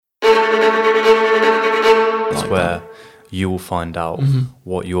where you will find out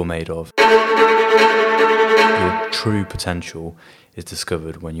what you're made of. Your true potential is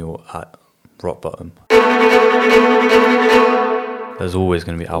discovered when you're at rock bottom. There's always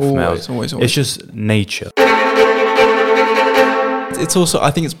going to be alpha males. Always. It's just nature. It's also,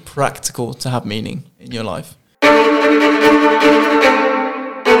 I think it's practical to have meaning in your life.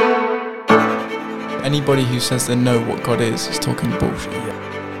 Anybody who says they know what God is talking bullshit.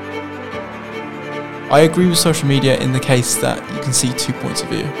 I agree with social media in the case that you can see 2 points of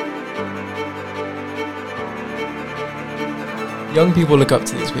view. Young people look up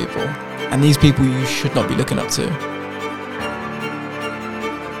to these people, and these people you should not be looking up to.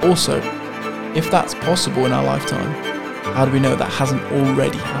 Also, if that's possible in our lifetime, how do we know that hasn't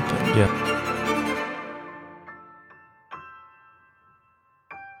already happened? Yeah.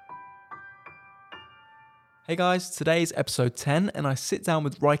 Hey guys, today is episode 10 and I sit down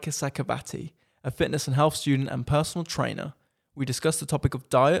with Ryka Sekhavati, a fitness and health student and personal trainer. We discuss the topic of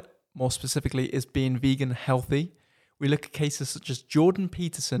diet, more specifically, is being vegan healthy? We look at cases such as Jordan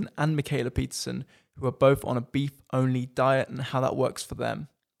Peterson and Michaela Peterson, who are both on a beef-only diet and how that works for them.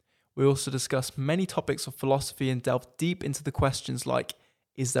 We also discuss many topics of philosophy and delve deep into the questions like,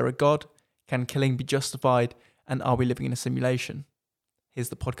 is there a God? Can killing be justified? And are we living in a simulation? Here's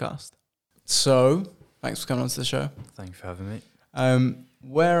the podcast. So, thanks for coming on to the show. Thank you for having me.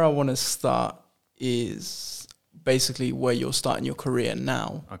 Where I want to start is basically where you're starting your career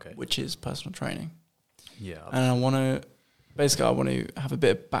now, which is personal training. Yeah. And I want to have a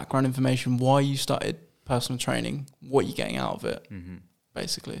bit of background information, why you started personal training, what you're getting out of it,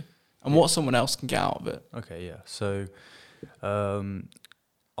 basically, and what someone else can get out of it. Okay, yeah. So, I've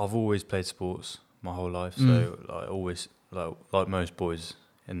always played sports my whole life. So, like most boys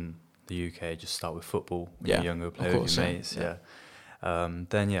in the UK, just start with football when you're younger, play with your mates. Then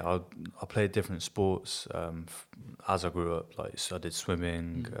I played different sports as I grew up. So I did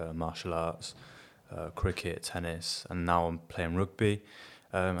swimming, martial arts, cricket, tennis, and now I'm playing rugby.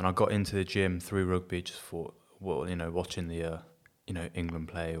 And I got into the gym through rugby just for watching the England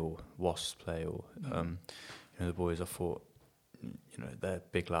play or Wasps play or the boys. I thought they're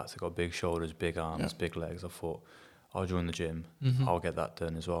big lads. They've got big shoulders, big arms, big legs. I thought I'll join the gym. I'll get that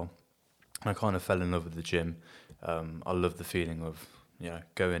done as well. I kind of fell in love with the gym. I love the feeling of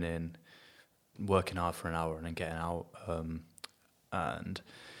going in, working hard for an hour, and then getting out.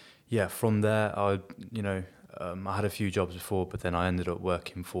 From there, I had a few jobs before, but then I ended up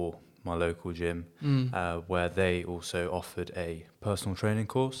working for my local gym, where they also offered a personal training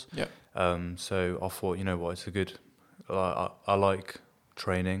course. So I thought, it's a good. I like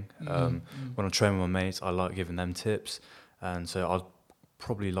training. When I train with my mates, I like giving them tips, and so I'd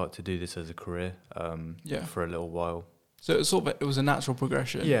probably like to do this as a career for a little while. So it was a natural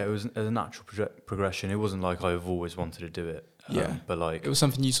progression. Yeah, it was a natural progression. It wasn't like I've always wanted to do it. But like it was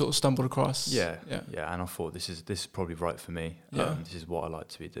something you sort of stumbled across. Yeah. And I thought this is probably right for me. This is what I like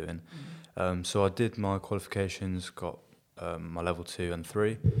to be doing. So I did my qualifications, got my level 2 and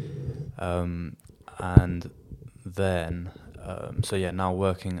 3, and then now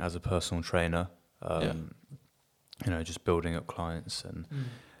working as a personal trainer. Just building up clients and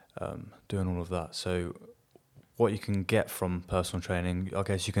doing all of that. So what you can get from personal training, I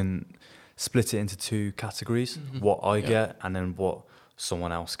guess you can split it into 2 categories, what I get and then what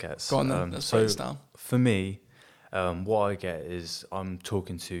someone else gets. Go on then, let's break this down. For me, what I get is I'm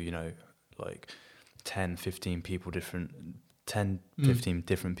talking to, 10, 15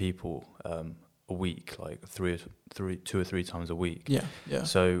 different people a week, like 2 or 3 times a week. Yeah.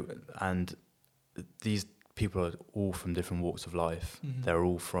 So, and these people are all from different walks of life. They're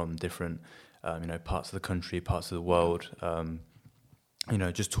all from different, parts of the country, parts of the world.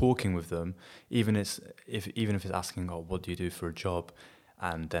 Just talking with them, even if it's asking, what do you do for a job,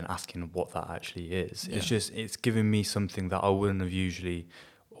 and then asking what that actually is. It's giving me something that I wouldn't have usually,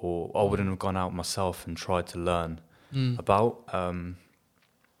 or I wouldn't have gone out myself and tried to learn about. I'm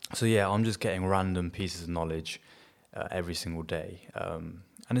just getting random pieces of knowledge every single day.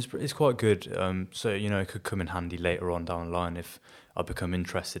 And it's quite good. It could come in handy later on down the line if I become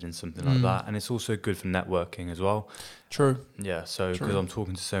interested in something like that. And it's also good for networking as well. True. Yeah. So because I'm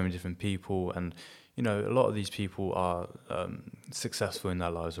talking to so many different people, and a lot of these people are successful in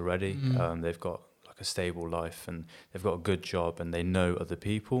their lives already. They've got like a stable life and they've got a good job and they know other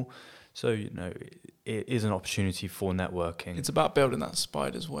people. So it is an opportunity for networking. It's about building that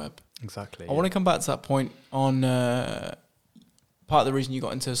spider's web. Exactly. I want to come back to that point on. Part of the reason you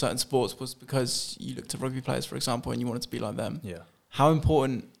got into certain sports was because you looked at rugby players, for example, and you wanted to be like them. Yeah. How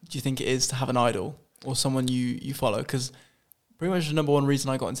important do you think it is to have an idol or someone you follow? Because pretty much the number one reason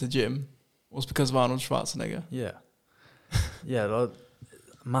I got into the gym Was because of Arnold Schwarzenegger? Yeah. Yeah, like,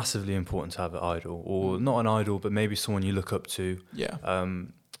 massively important to have an idol, or not an idol, but maybe someone you look up to. Yeah.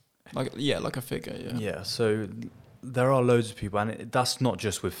 Like a figure, yeah. Yeah, so there are loads of people, and that's not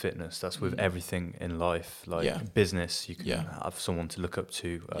just with fitness, that's with everything in life. Like business, you can have someone to look up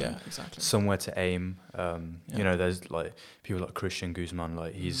to, exactly. somewhere to aim. You know, there's like people like Christian Guzman,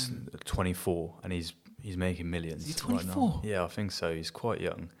 like he's 24 and he's making millions. Is he 24? Right now. Yeah, I think so. He's quite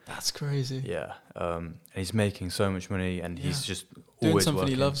young. That's crazy. Yeah, and he's making so much money, and he's just doing always something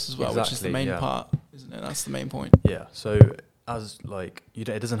working. he loves as well, which is the main part, isn't it? That's the main point. Yeah, so as like it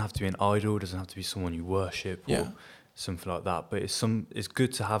doesn't have to be an idol, it doesn't have to be someone you worship or something like that, but it's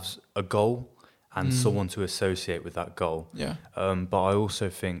good to have a goal and someone to associate with that goal. Yeah. But I also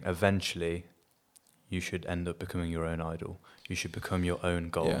think eventually you should end up becoming your own idol. You should become your own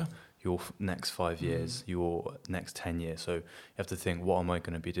goal. Your next 5 years, your next 10 years. So you have to think, what am I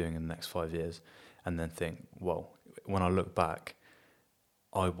going to be doing in the next 5 years? And then think, well, when I look back,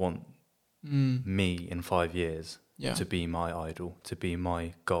 I want me in 5 years to be my idol, to be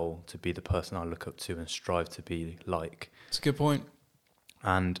my goal, to be the person I look up to and strive to be like. That's a good point.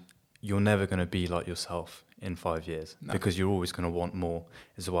 And you're never going to be like yourself in 5 years because you're always going to want more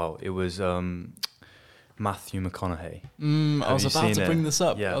as well. It was Matthew McConaughey. I was about to bring this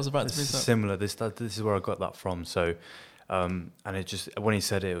up. Yeah, I was about to bring this up. Similar. This is where I got that from. So, and it just, when he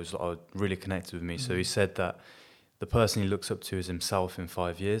said it, it was like, really connected with me. So he said that the person he looks up to is himself in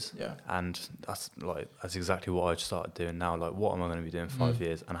 5 years. Yeah. And that's exactly what I started doing now. Like, what am I going to be doing in 5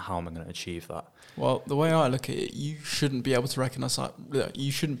 years, and how am I going to achieve that? Well, the way I look at it, you shouldn't be able to recognize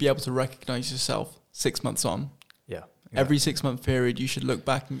yourself 6 months on. Yeah. Exactly. Every 6 month period, you should look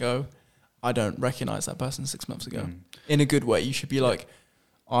back and go, I don't recognize that person 6 months ago. In a good way. You should be like,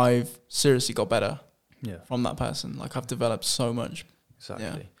 I've seriously got better from that person. Like, I've developed so much. Exactly.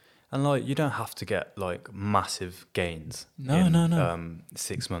 Yeah. And like, you don't have to get like massive gains No.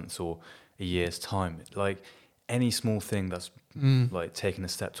 6 months or a year's time. Like, any small thing that's like taking a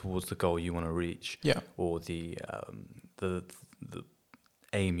step towards the goal you want to reach, or the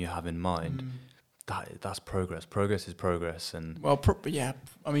aim you have in mind, that's progress. Progress is progress. And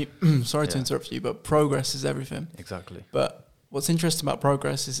I mean, sorry to interrupt you, but progress is everything. Exactly. But what's interesting about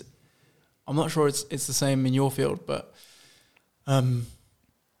progress is, I'm not sure it's the same in your field, but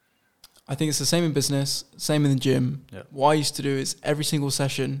I think it's the same in business, same in the gym. Yeah. What I used to do is every single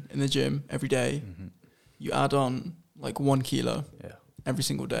session in the gym, every day, you add on like 1 kilo every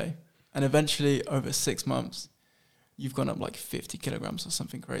single day. And eventually, over 6 months, you've gone up like 50 kilograms or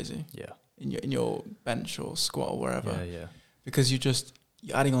something crazy. Yeah. In your bench or squat or wherever. Yeah. Because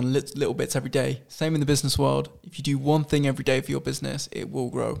you're adding on little bits every day. Same in the business world. If you do one thing every day for your business, it will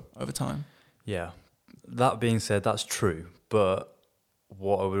grow over time. Yeah. That being said, that's true. But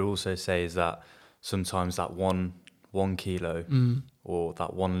what I would also say is that sometimes that one kilo or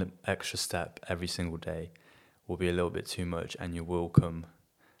that one extra step every single day will be a little bit too much, and you will come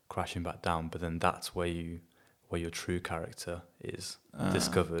crashing back down. But then that's where your true character is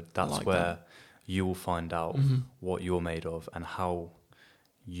discovered. That's like where you will find out what you're made of, and how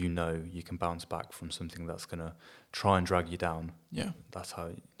you can bounce back from something that's going to try and drag you down. Yeah. That's how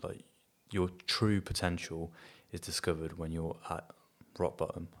like your true potential is discovered, when you're at rock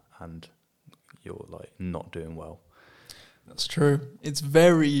bottom and you're like not doing well. That's true. It's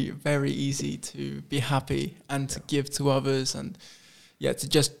very, very easy to be happy and to give to others, and to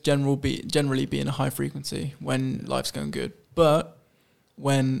just generally be in a high frequency when life's going good. But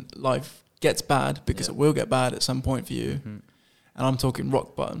when life gets bad, because it will get bad at some point for you, and I'm talking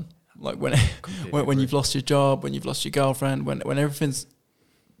rock bottom, like when you've lost your job, when you've lost your girlfriend, when everything's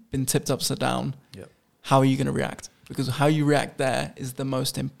been tipped upside down, how are you going to react? Because how you react there is the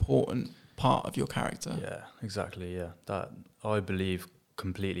most important part of your character. Yeah, exactly. Yeah, that I believe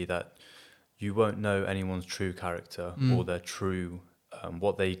completely that you won't know anyone's true character or their true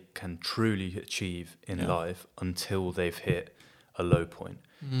what they can truly achieve in life until they've hit a low point.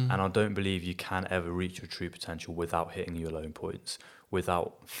 And I don't believe you can ever reach your true potential without hitting your low points,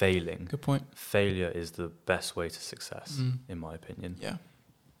 without failing. Good point. Failure is the best way to success, in my opinion. Yeah.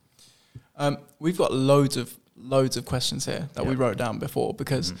 We've got loads of questions here that we wrote down before,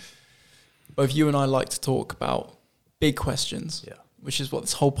 because both you and I like to talk about big questions, which is what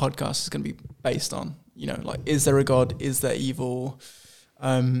this whole podcast is going to be based on. You know, like, is there a God? Is there evil?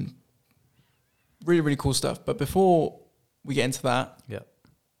 Really, really cool stuff. But before we get into that,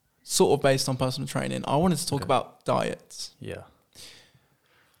 sort of based on personal training, I wanted to talk about diets. Yeah.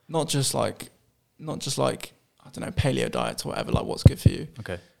 Not just like, I don't know, paleo diets or whatever, like what's good for you.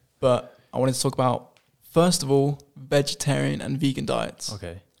 Okay. But I wanted to talk about, first of all, vegetarian and vegan diets.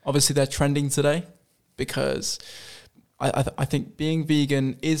 Okay. Obviously, they're trending today because I think being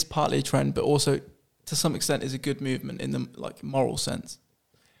vegan is partly a trend, but also to some extent is a good movement in the like moral sense.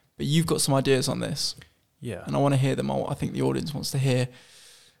 But you've got some ideas on this. Yeah. And I want to hear them all. I think the audience wants to hear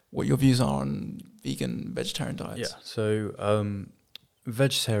what your views are on vegan, vegetarian diets. Yeah. So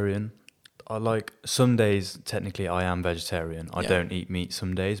vegetarian, I like some days, technically I am vegetarian. I don't eat meat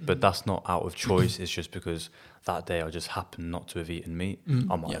some days, but that's not out of choice. It's just because that day I just happened not to have eaten meat.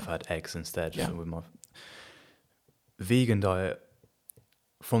 I might have had eggs instead with my vegan diet.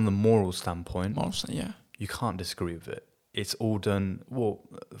 From the moral standpoint, you can't disagree with it. It's all done,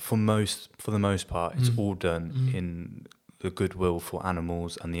 for the most part, it's all done in the goodwill for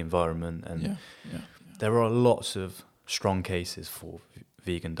animals and the environment. And there are lots of strong cases for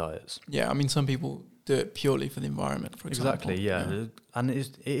vegan diets. Yeah, I mean, some people do it purely for the environment, for example. Exactly, yeah. And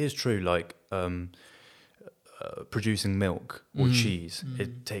it is true, like producing milk or cheese,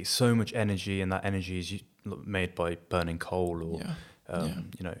 it takes so much energy, and that energy is made by burning coal or,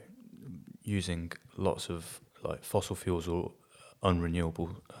 you know, using lots of like fossil fuels or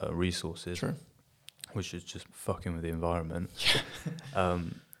unrenewable resources, which is just fucking with the environment.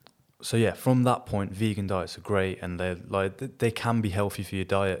 So yeah, from that point, vegan diets are great, and they can be healthy for your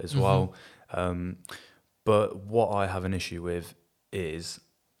diet as well. But what I have an issue with is,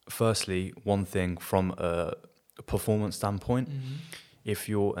 firstly, one thing from a performance standpoint, if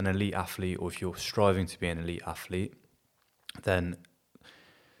you're an elite athlete or if you're striving to be an elite athlete, then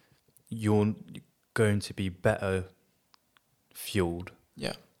you're going to be better fueled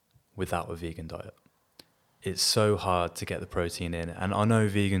without a vegan diet. It's so hard to get the protein in, and I know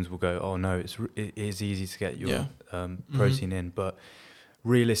vegans will go, "Oh no, it is easy to get your protein in," but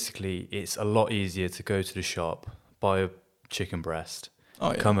realistically, it's a lot easier to go to the shop, buy a chicken breast,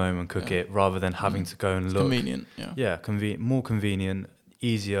 come home and cook it, rather than having to go and look. Convenient, more convenient,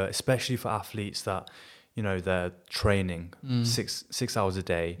 easier, especially for athletes that, you know, they're training 6 hours a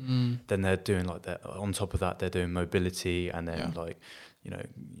day. Then they're doing like that. On top of that, they're doing mobility, and then like, you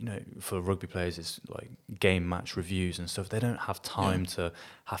know, for rugby players, it's like game match reviews and stuff. They don't have time to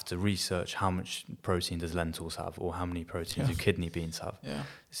have to research how much protein does lentils have or how many proteins do kidney beans have.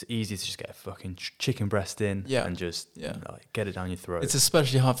 It's easy to just get a fucking chicken breast in and just like, get it down your throat. It's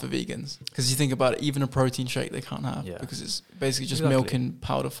especially hard for vegans because you think about it, even a protein shake they can't have because it's basically just milk in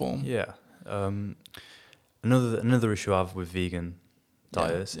powder form. Another issue I have with vegan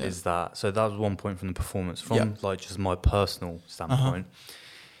diets is that, so that was one point from the performance. From like just my personal standpoint,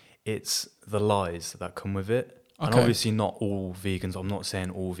 it's the lies that come with it. And obviously not all vegans, I'm not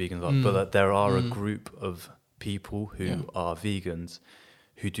saying all vegans are, but that there are a group of people who are vegans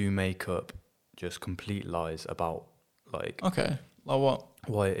who do make up just complete lies about like... Okay, like what?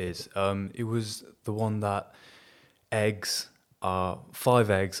 Why it is. It was the one that 5 eggs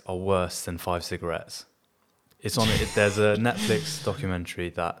are worse than 5 cigarettes. It's on it. There's a Netflix documentary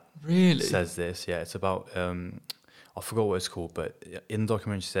that says this. Yeah, it's about I forgot what it's called, but in the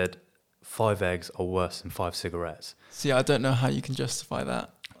documentary it said 5 eggs are worse than 5 cigarettes. See, I don't know how you can justify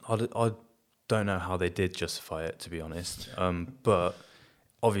that. I don't know how they did justify it, to be honest. But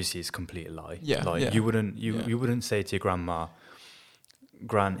obviously it's a complete lie. You wouldn't say to your grandma,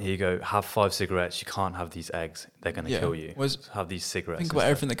 "Gran, here you go, have 5 cigarettes, you can't have these eggs, they're going to kill you. Have these cigarettes." Think about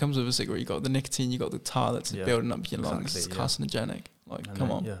everything that comes with a cigarette. You got the nicotine, you got the tar that's building up your lungs, it's carcinogenic. Like,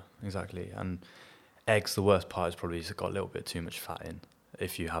 come on. Yeah, exactly. And eggs, the worst part is probably it's got a little bit too much fat in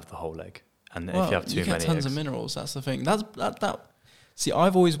if you have the whole egg. And if you have too many eggs. You get tons of minerals, that's the thing. See,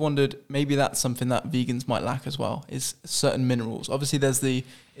 I've always wondered, maybe that's something that vegans might lack as well, is certain minerals. Obviously, there's the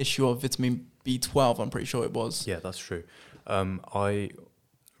issue of vitamin B12, I'm pretty sure it was. Yeah, that's true. I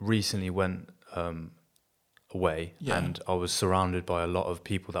recently went away and I was surrounded by a lot of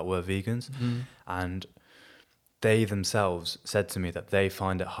people that were vegans, and they themselves said to me that they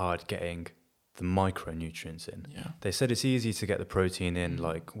find it hard getting the micronutrients in. They said it's easy to get the protein in,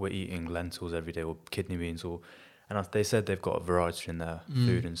 like we're eating lentils every day or kidney beans, and they said they've got a variety in their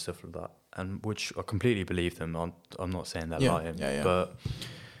food and stuff like that, and which I completely believe them. I'm not saying they're lying, but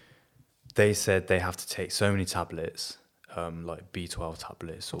they said they have to take so many tablets, like B12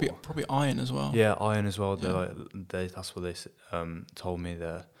 tablets, probably iron as well. Yeah, iron as well. That's what they told me.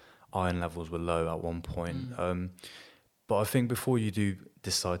 Their iron levels were low at one point. But I think before you do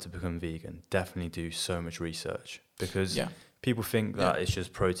decide to become vegan, definitely do so much research, because people think that it's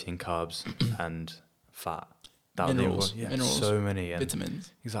just protein, carbs, and fat. Minerals, so many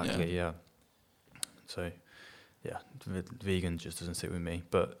vitamins. Exactly. So. Yeah, vegan just doesn't sit with me,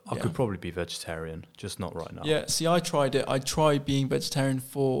 but I could probably be vegetarian, just not right now. Yeah, see, I tried it. I tried being vegetarian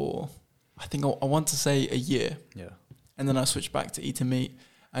for, I think I want to say a year. Yeah. And then I switched back to eating meat.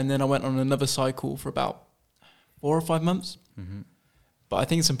 And then I went on another cycle for about 4 or 5 months. Mm-hmm. But I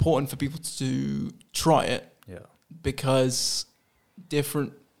think it's important for people to try it. Yeah. Because the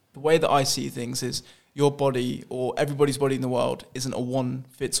way that I see things is your body or everybody's body in the world isn't a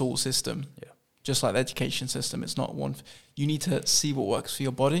one-fits-all system. Yeah. Just like the education system, it's not one. You need to see what works for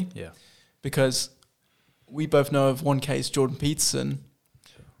your body. Yeah. Because we both know of one case, Jordan Peterson,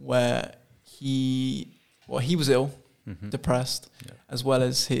 where he was ill, depressed, as well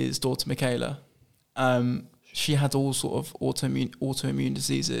as his daughter Michaela. She had all sort of autoimmune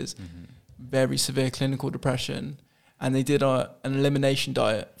diseases, very severe clinical depression, and they did an elimination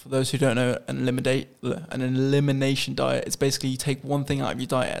diet. For those who don't know, an elimination diet, it's basically you take one thing out of your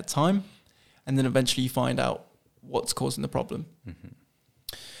diet at a time, and then eventually you find out what's causing the problem.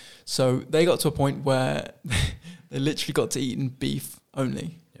 So they got to a point where they literally got to eating beef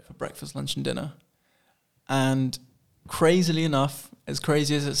only for breakfast, lunch, and dinner. And crazily enough, as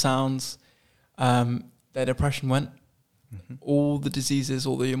crazy as it sounds, their depression went. All the diseases,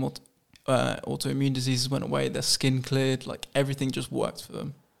 all the autoimmune diseases went away. Their skin cleared. Like everything just worked for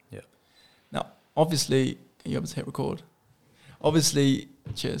them. Yeah. Now, obviously, are you able to hit record? Obviously,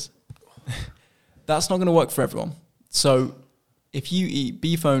 cheers. That's not going to work for everyone. So if you eat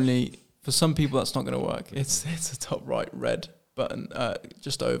beef only, for some people that's not going to work. It's a top right red button,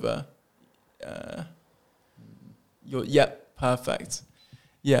 just over. Perfect.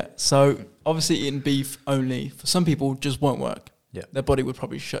 Yeah, so obviously eating beef only for some people just won't work. Yeah, their body would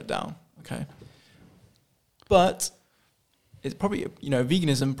probably shut down. Okay, but it's probably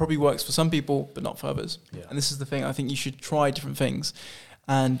veganism probably works for some people, but not for others. Yeah. And this is the thing. I think you should try different things.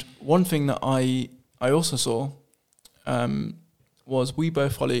 And one thing that I also saw was we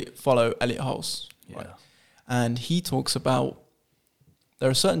both follow Elliot Hulse, right? And he talks about there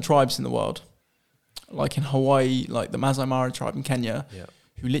are certain tribes in the world, like in Hawaii, like the Masai Mara tribe in Kenya,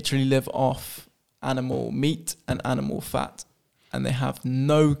 who literally live off animal meat and animal fat, and they have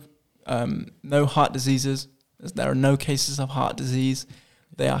no heart diseases. There are no cases of heart disease.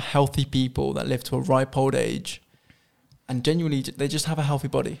 They are healthy people that live to a ripe old age, and genuinely they just have a healthy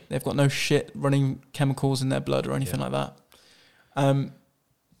body. They've got no shit running chemicals in their blood or anything like that.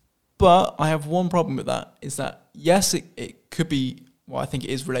 But I have one problem with that, is that yes, it could be, well, I think it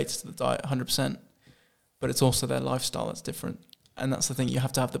is related to the diet 100%, but it's also their lifestyle that's different. And that's the thing, you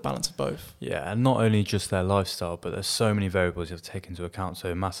have to have the balance of both. Yeah, and not only just their lifestyle, but there's so many variables you have to take into account.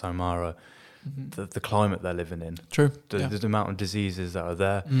 So Masai Mara, the climate they're living in. True. The amount of diseases that are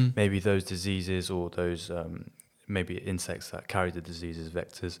there, maybe those diseases or those maybe insects that carry the diseases,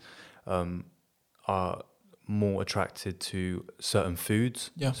 vectors, are more attracted to certain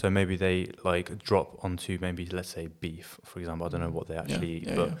foods. Yeah. So maybe they drop onto maybe, let's say, beef, for example. I don't know what they actually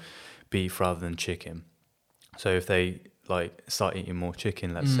eat, but beef rather than chicken. So if they start eating more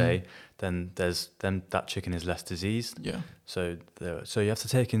chicken, let's say, then that chicken is less diseased. Yeah. So you have to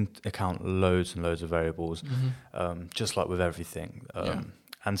take into account loads and loads of variables, just like with everything,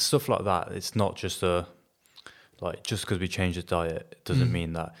 and stuff like that. It's not just just because we change the diet, it doesn't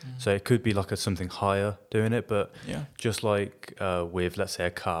mean that. So it could be something higher doing it, but just like with, let's say,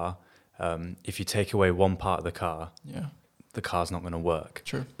 a car, if you take away one part of the car, the car's not going to work.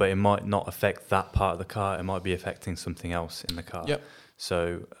 True. But it might not affect that part of the car. It might be affecting something else in the car. Yep.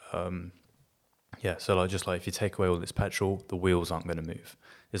 So, just if you take away all this petrol, the wheels aren't going to move.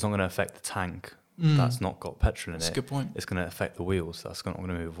 It's not going to affect the tank that's not got petrol in it. That's a good point. It's going to affect the wheels. That's not going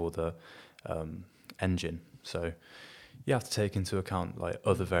to move all the engine. So you have to take into account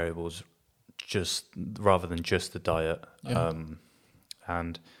other variables just rather than just the diet. Yeah.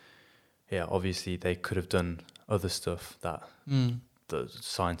 Obviously they could have done other stuff that the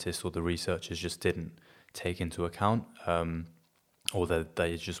scientists or the researchers just didn't take into account, or that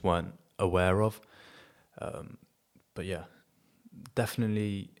they just weren't aware of. But yeah,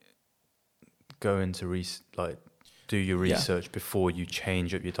 definitely go into do your research before you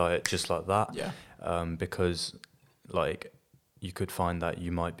change up your diet just like that. Yeah. Because you could find that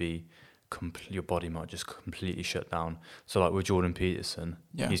you might be your body might just completely shut down. So with Jordan Peterson,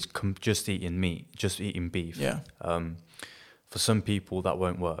 he's just eating meat, just eating beef. Yeah. For some people that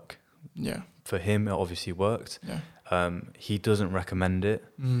won't work. Yeah. For him, it obviously worked. Yeah. He doesn't recommend it,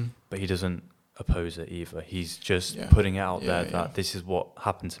 but he doesn't oppose it either. He's just putting it out there that this is what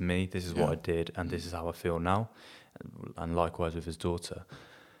happened to me, this is what I did, and this is how I feel now. And likewise with his daughter.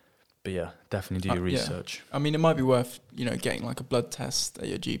 But yeah, definitely do your research. I mean, it might be worth, getting a blood test at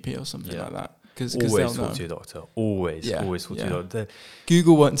your GP or something like that. Because always talk to your doctor. Always talk to your doctor.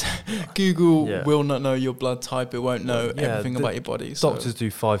 Google won't. Google will not know your blood type. It won't know everything about your body. Doctors do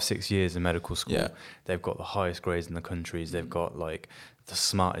 5-6 years in medical school. Yeah. They've got the highest grades in the countries. They've got like the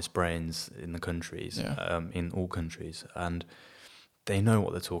smartest brains in the countries. In all countries, and they know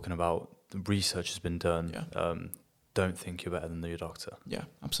what they're talking about. The research has been done. Yeah. Don't think you're better than your doctor. Yeah,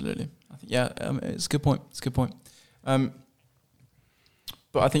 absolutely. I think, it's a good point. But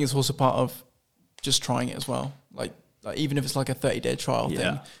I think it's also part of just trying it as well. Like even if it's like a 30-day trial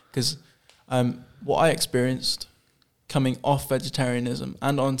thing. Because what I experienced coming off vegetarianism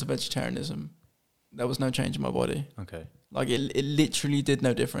and onto vegetarianism, there was no change in my body. Okay. Like it literally did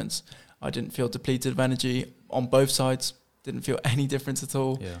no difference. I didn't feel depleted of energy on both sides. Didn't feel any difference at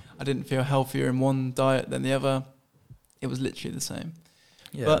all. Yeah. I didn't feel healthier in one diet than the other. It was literally the same.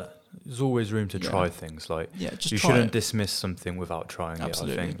 Yeah. But there's always room to try things. Like you shouldn't dismiss something without trying it. I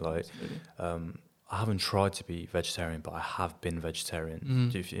think I haven't tried to be vegetarian, but I have been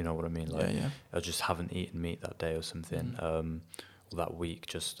vegetarian. If you know what I mean? Like I just haven't eaten meat that day or something. Or that week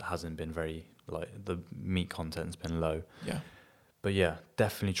just hasn't been very, like, the meat content's been low. Yeah. But yeah,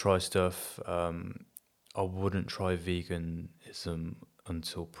 definitely try stuff. I wouldn't try veganism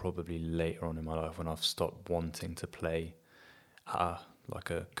until probably later on in my life when I've stopped wanting to play at like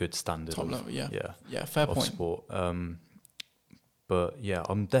a good standard top level, fair point. Sport. But yeah,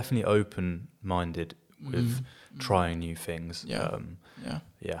 I'm definitely open-minded with trying new things. And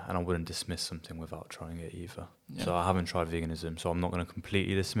I wouldn't dismiss something without trying it either. Yeah. So I haven't tried veganism, so I'm not going to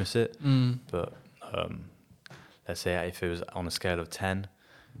completely dismiss it. But let's say if it was on a scale of 10,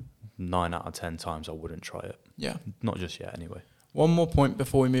 9 out of 10 times I wouldn't try it. Yeah. Not just yet anyway. One more point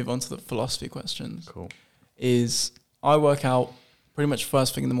before we move on to the philosophy questions. Cool. Is I work out pretty much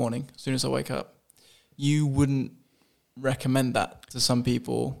first thing in the morning, as soon as I wake up. You wouldn't recommend that to some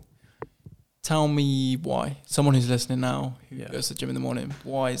people. Tell me why. Someone who's listening now who goes to the gym in the morning,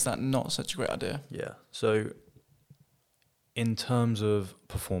 why is that not such a great idea? Yeah. So in terms of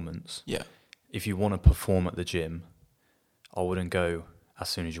performance, if you want to perform at the gym, I wouldn't go as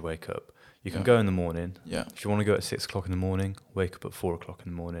soon as you wake up. You can go in the morning. Yeah. If you want to go at 6 o'clock in the morning, wake up at 4 o'clock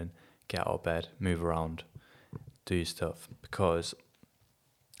in the morning, get out of bed, move around, do your stuff.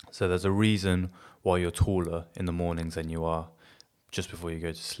 So there's a reason why you're taller in the mornings than you are just before you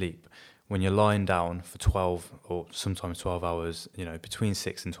go to sleep. When you're lying down for 12 or sometimes 12 hours, between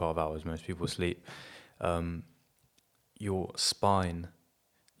 6 and 12 hours, most people sleep, your spine,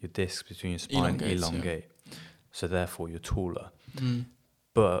 your discs between your spine elongate. Yeah. So therefore you're taller.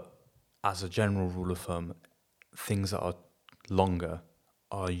 But as a general rule of thumb, things that are longer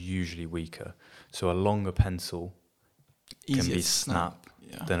are usually weaker. So a longer pencil can be snap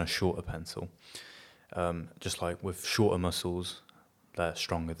than a shorter pencil. Just like with shorter muscles, they're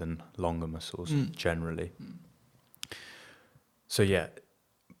stronger than longer muscles generally. So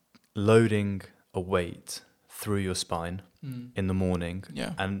loading a weight through your spine in the morning,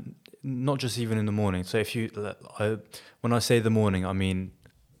 and not just even in the morning. So if when I say the morning, I mean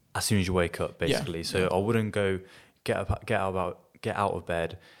as soon as you wake up, basically. So I wouldn't go get out of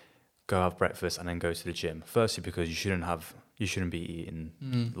bed, go have breakfast, and then go to the gym. Firstly, because you shouldn't be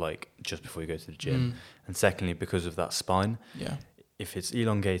eating like just before you go to the gym, and secondly, because of that spine. Yeah. If it's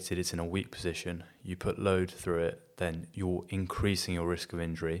elongated, it's in a weak position. You put load through it, then you're increasing your risk of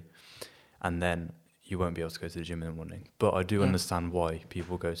injury, and then you won't be able to go to the gym in the morning. But I do understand why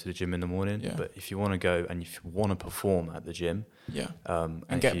people go to the gym in the morning. Yeah. But if you want to go and if you want to perform at the gym,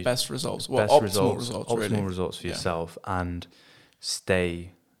 and get best results, optimal results for yourself, and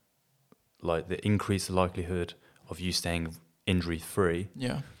stay increase the likelihood of you staying injury free.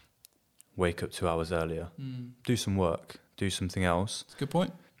 Yeah. Wake up 2 hours earlier. Do some work. Do something else. That's a good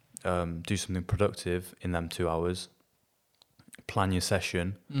point. Do something productive in them 2 hours. Plan your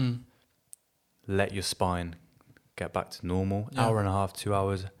session. Let your spine get back to normal. Hour and a half, 2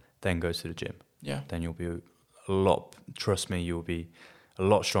 hours. Then go to the gym. Yeah. Then you'll be trust me, you'll be a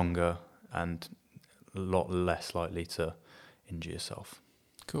lot stronger and a lot less likely to injure yourself.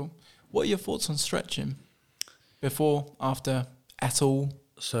 Cool. What are your thoughts on stretching? Before, after, at all?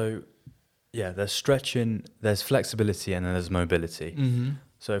 So, there's stretching, there's flexibility, and then there's mobility.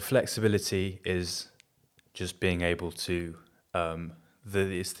 So flexibility is just being able to,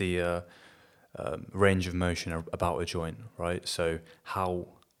 it's the range of motion about a joint, right? So how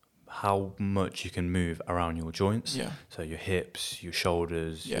much you can move around your joints. Yeah. So your hips, your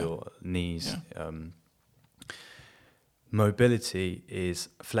shoulders, your knees. Yeah. Mobility is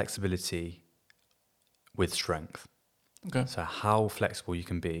flexibility with strength. Okay. So how flexible you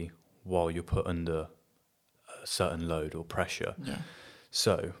can be while you're put under a certain load or pressure. Yeah.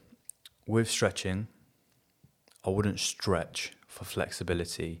 So with stretching, I wouldn't stretch for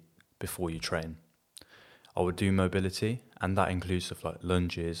flexibility before you train. I would do mobility, and that includes stuff like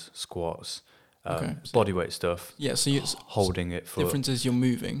lunges, squats, body weight stuff. Yeah, so you're holding it for... Difference is you're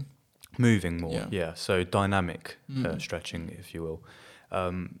moving. Moving more, yeah. So dynamic stretching, if you will.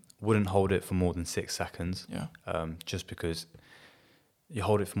 Wouldn't hold it for more than 6 seconds. Yeah. Just because you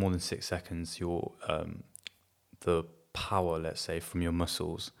hold it for more than 6 seconds, the power, let's say, from your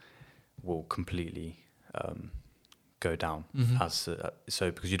muscles will completely go down.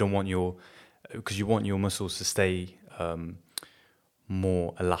 So because you don't want because you want your muscles to stay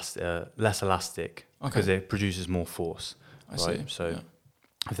more less elastic, because it produces more force. I see. So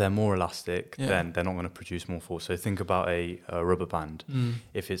if they're more elastic, then they're not going to produce more force. So think about a rubber band.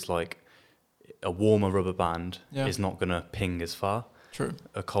 If it's like a warmer rubber band, is not going to ping as far. True.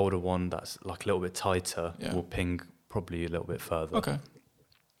 A colder one that's like a little bit tighter will ping probably a little bit further. Okay.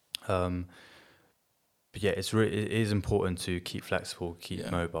 But yeah, it is important to keep flexible,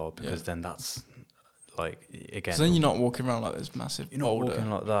 keep mobile, because then that's like, again. So then you're not walking around like this massive boulder. You're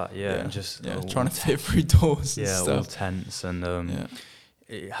not walking like that, and just trying to fit through doors. And stuff. All tense, and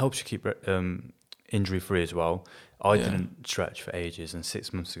it helps you keep injury free as well. I didn't stretch for ages, and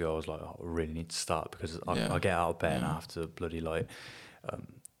 6 months ago I was like, I really need to start, because I get out of bed and I have to bloody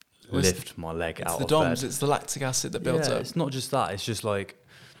lift my leg out of bed. It's the DOMS, it's the lactic acid that builds up. It's not just that, it's just like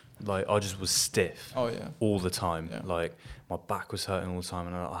I just was stiff all the time. Like my back was hurting all the time,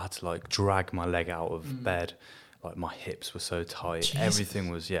 and I had to like drag my leg out of bed. Like my hips were so tight. Jesus. Everything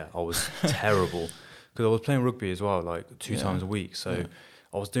was, I was terrible, because I was playing rugby as well, like 2 times a week. So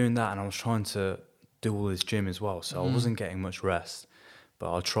I was doing that, and I was trying to do all this gym as well. So I wasn't getting much rest,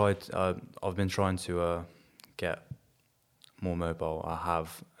 but I've been trying to get more mobile. I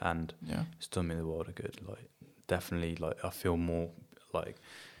have, and it's done me the world of good. Like definitely, like I feel more like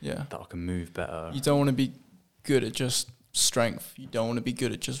that I can move better. You don't want to be good at just strength. You don't want to be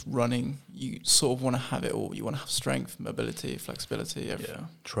good at just running. You sort of want to have it all. You want to have strength, mobility, flexibility, everything. Yeah.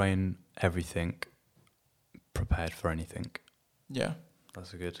 Train everything, prepared for anything. Yeah.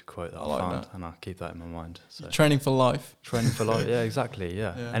 That's a good quote that I found, and I'll keep that in my mind. So. Training for life. Training for life, exactly,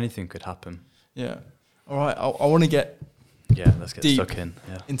 Anything could happen. Yeah. All right, I want to get let's get deep stuck in.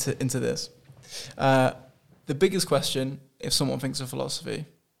 into this. The biggest question, if someone thinks of philosophy,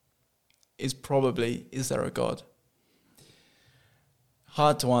 is probably, is there a God?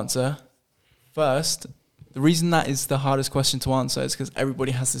 Hard to answer. First, the reason that is the hardest question to answer is because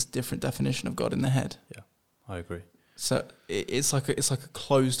everybody has this different definition of God in their head. Yeah, I agree. So it's like a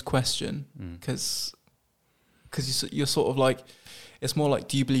closed question, because you're sort of like, it's more like,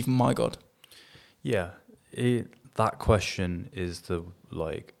 do you believe in my God? Yeah, that question is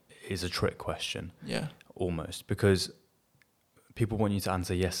is a trick question. Yeah, almost, because people want you to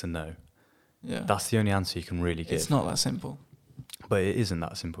answer yes and no. Yeah, that's the only answer you can really give. It's not that simple. But it isn't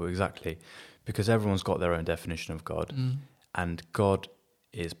that simple, exactly, because everyone's got their own definition of God, and God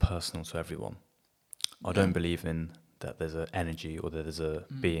is personal to everyone. I don't believe in that there's an energy, or that there's a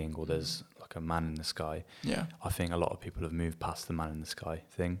being, or there's like a man in the sky. Yeah, I think a lot of people have moved past the man in the sky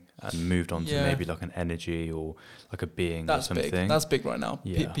thing and moved on to maybe like an energy or like a being or something. Big. That's big right now.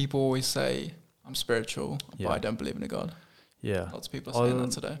 People always say, I'm spiritual, but I don't believe in a God. Yeah, lots of people are saying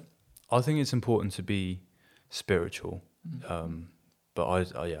that today. I think it's important to be spiritual, but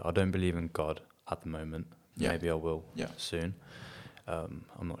I don't believe in God at the moment. Maybe I will soon. I'm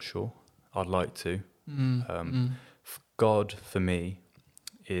not sure. I'd like to. God for me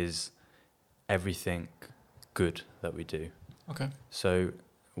is everything good that we do. Okay. So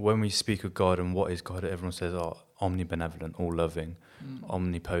when we speak of God and what is God, everyone says, omnibenevolent, all loving,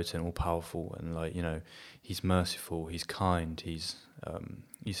 omnipotent, all powerful, and he's merciful, he's kind, he's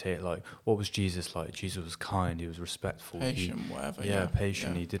you say it like, what was Jesus like? Jesus was kind, he was respectful, patient, whatever.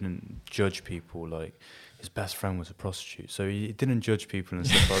 Patient. He didn't judge people. Like his best friend was a prostitute, so he didn't judge people and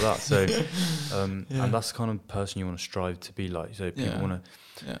stuff like that. So and that's the kind of person you want to strive to be like. So people want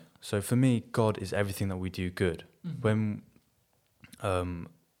to. So for me, God is everything that we do good. When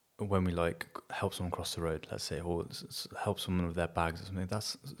we like help someone cross the road, let's say, or help someone with their bags or something,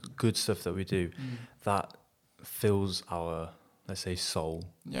 that's good stuff that we do. That fills our, let's say, soul.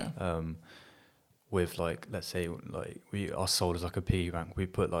 With like, let's say, like our soul is like a piggy bank. We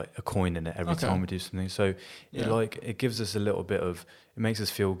put like a coin in it every time we do something. So it gives us a little bit of, it makes us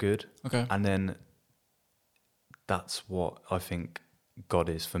feel good. Okay. And then that's what I think God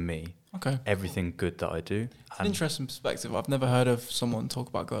is for me. Okay. Everything good that I do. It's an interesting perspective. I've never heard of someone talk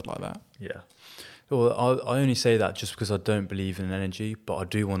about God like that. Yeah. Well, I only say that just because I don't believe in energy, but I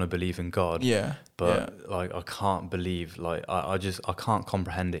do want to believe in God. Yeah. But like, I can't believe, like, I can't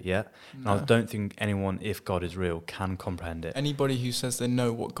comprehend it yet. No. And I don't think anyone, if God is real, can comprehend it. Anybody who says they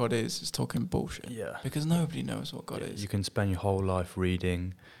know what God is talking bullshit. Yeah. Because nobody knows what God is. You can spend your whole life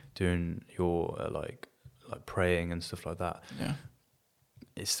reading, doing your, like praying and stuff like that. Yeah.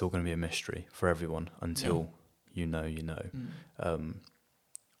 It's still going to be a mystery for everyone until you know.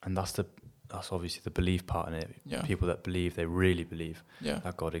 And that's obviously the belief part in it. Yeah. People that believe, they really believe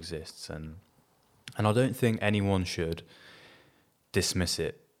that God exists. And I don't think anyone should dismiss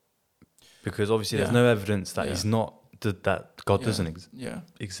it, because obviously there's no evidence that he's not, that God doesn't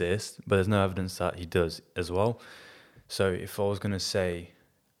exist, but there's no evidence that he does as well. So if I was going to say,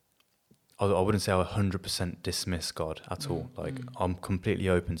 I wouldn't say I 100% dismiss God at all. Like, I'm completely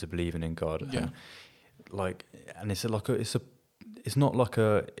open to believing in God. Yeah. And it's not like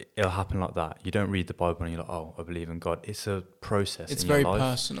it'll happen like that. You don't read the Bible and you're like, oh, I believe in God. It's a process. It's in very your life.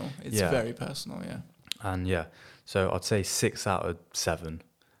 personal. It's very personal. Yeah. And so I'd say 6 out of 7,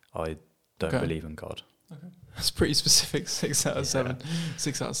 I don't believe in God. Okay. That's pretty specific. 6 out of 7.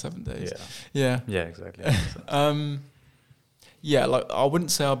 6 out of 7 days. Yeah. Yeah, exactly. Like, I wouldn't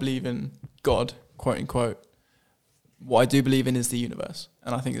say I believe in God, quote unquote. What I do believe in is the universe.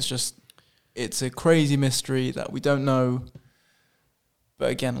 And I think it's a crazy mystery that we don't know. But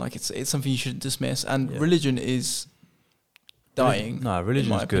again, like, it's something you shouldn't dismiss. And religion is dying. No,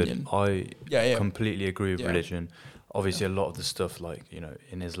 religion is good. Opinion. I completely agree with religion. Obviously, a lot of the stuff, like,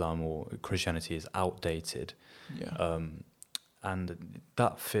 in Islam or Christianity, is outdated. Yeah. And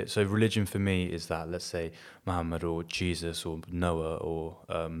that fits. So religion for me is that, let's say, Muhammad or Jesus or Noah or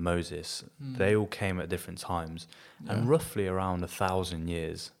Moses, they all came at different times, and roughly around 1,000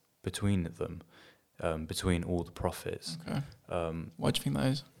 years between them, between all the prophets. Okay. Why do you think that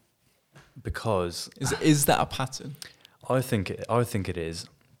is? Because is that a pattern? I think it is.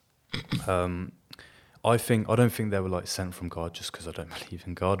 I don't think they were like sent from God just because I don't believe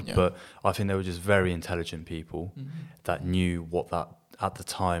in God, but I think they were just very intelligent people that knew that at the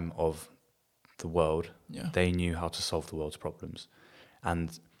time of the world, they knew how to solve the world's problems.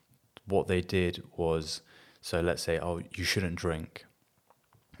 And what they did was, so let's say, oh, you shouldn't drink.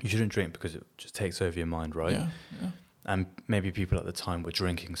 You shouldn't drink because it just takes over your mind, right? Yeah. And maybe people at the time were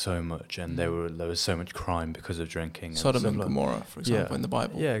drinking so much, and there was so much crime because of drinking. Sodom and Gomorrah, for example, in the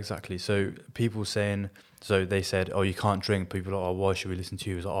Bible. Yeah, exactly. So people so they said, oh, you can't drink. People are like, oh, why should we listen to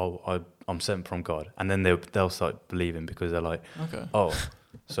you? It's like, oh, I'm sent from God. And then they'll start believing, because they're like, oh,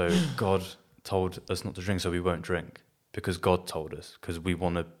 so God told us not to drink, so we won't drink because God told us, because we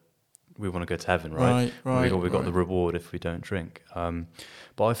want to go to heaven, right? Right. We got the reward if we don't drink.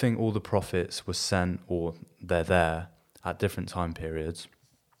 But I think all the prophets were sent, or they're there at different time periods,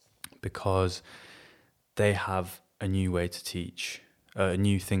 because they have a new way to teach, a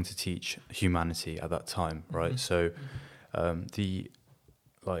new thing to teach humanity at that time, right? So the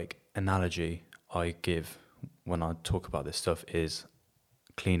analogy I give when I talk about this stuff is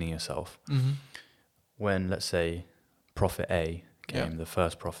cleaning yourself. When, let's say, Prophet A came, the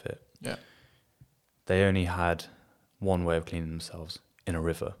first prophet, they only had one way of cleaning themselves, in a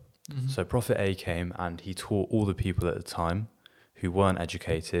river. So Prophet A came and he taught all the people at the time who weren't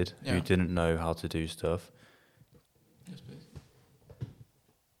educated, who didn't know how to do stuff. Yes, please.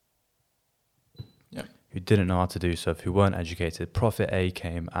 Who didn't know how to do stuff, who weren't educated. Prophet A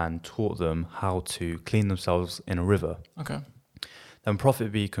came and taught them how to clean themselves in a river. Okay. Then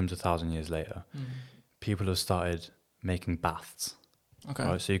Prophet B comes 1,000 years later. People have started making baths. Okay.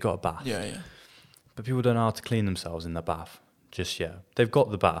 Right? So you've got a bath. Yeah. But people don't know how to clean themselves in the bath just yet. They've got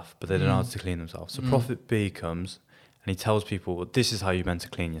the bath, but they don't know how to clean themselves. So Prophet B comes and he tells people, well, this is how you're meant to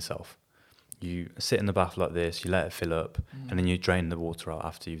clean yourself. You sit in the bath like this, you let it fill up, and then you drain the water out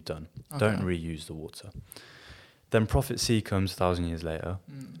after you've done. Okay. Don't reuse the water. Then Prophet C comes 1,000 years later,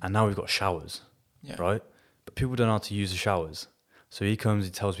 and now we've got showers, right? But people don't know how to use the showers. So he comes,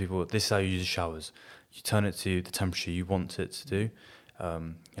 he tells people, this is how you use the showers. You turn it to the temperature you want it to do.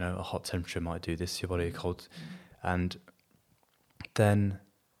 A hot temperature might do this to your body, a cold. And then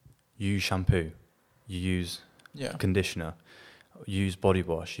you use shampoo, you use conditioner, use body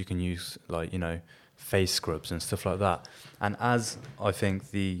wash, you can use face scrubs and stuff like that. And as I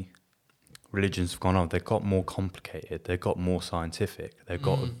think the religions have gone on, they've got more complicated, they've got more scientific, they've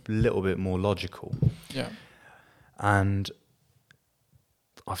got a little bit more logical. Yeah. And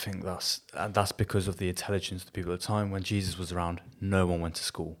I think that's because of the intelligence of the people at the time. When Jesus was around, no one went to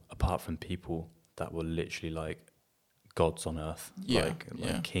school apart from people that were literally like gods on earth,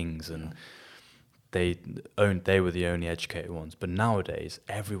 like kings, and they were the only educated ones. But nowadays,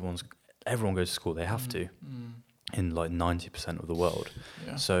 everyone's everyone goes to school. They have to in like 90% of the world.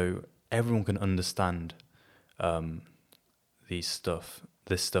 Yeah. So everyone can understand this stuff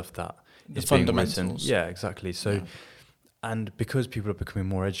that is being written. Yeah, exactly. So, and because people are becoming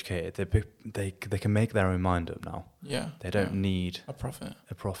more educated, they can make their own mind up now. Yeah. They don't need a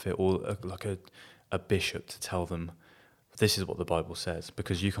prophet or a bishop to tell them this is what the Bible says,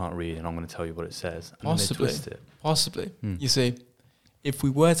 because you can't read and I'm going to tell you what it says. And Possibly. then they twist it. Possibly. You see, if we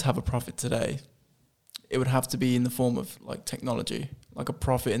were to have a prophet today, it would have to be in the form of like technology, like a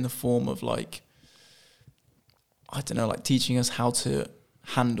prophet in the form of like, I don't know, like teaching us how to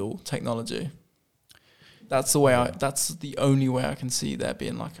handle technology. That's the way that's the only way I can see there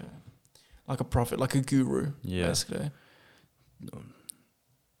being like a prophet, like a guru, basically.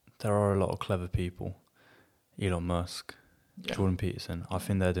 There are a lot of clever people. Elon Musk, Jordan Peterson. I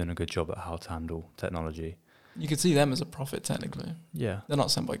think they're doing a good job at how to handle technology. You could see them as a prophet, technically. Yeah. They're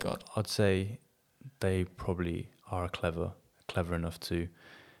not sent by God. I'd say they probably are clever enough to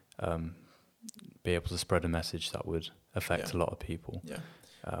be able to spread a message that would affect a lot of people. Yeah.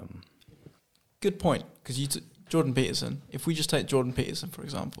 Good point, because Jordan Peterson, if we just take Jordan Peterson, for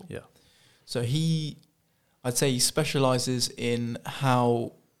example. Yeah. So I'd say he specialises in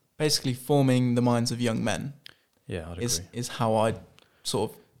how basically forming the minds of young men. Yeah, I'd agree. Is how I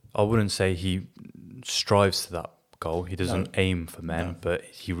sort of... I wouldn't say he strives to that goal. He doesn't aim for men, but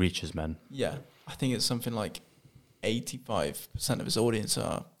he reaches men. Yeah. I think it's something like 85% of his audience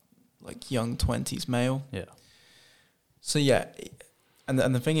are like young 20s male. Yeah. So yeah, and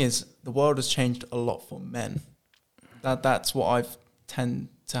the thing is, the world has changed a lot for men. That's what I've tend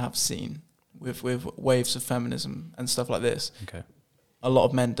to have seen with waves of feminism and stuff like this. Okay. A lot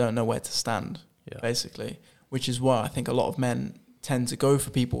of men don't know where to stand, basically, which is why I think a lot of men tend to go for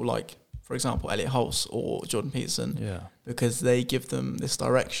people like, for example, Elliot Hulse or Jordan Peterson, because they give them this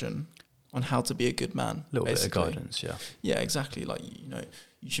direction on how to be a good man. A little bit of guidance, yeah. Yeah, exactly. Like,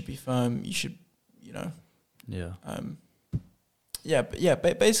 you should be firm. You should, Yeah.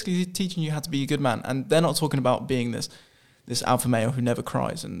 Basically teaching you how to be a good man. And they're not talking about being this alpha male who never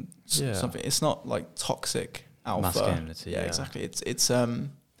cries and something. It's not like toxic alpha. Masculinity. Yeah, exactly. It's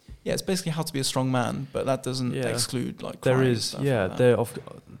basically how to be a strong man, but that doesn't exclude like there crying is and stuff like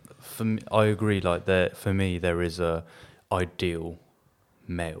that. For me, I agree. Like for me, there is a ideal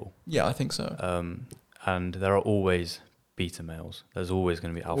male. Yeah, I think so. And there are always beta males. There's always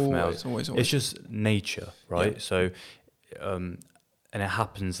going to be alpha males. Always. It's just nature, right? Yeah. So, and it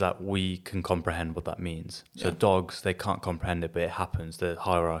happens that we can comprehend what that means. So dogs, they can't comprehend it, but it happens. The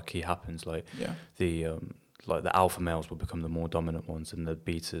hierarchy happens. Like the alpha males will become the more dominant ones, and the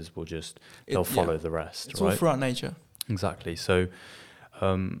betas will they'll follow the rest. It's all throughout nature. Exactly. So,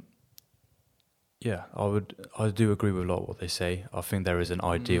 I do agree with a lot of what they say. I think there is an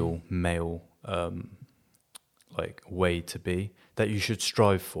ideal male, way to be that you should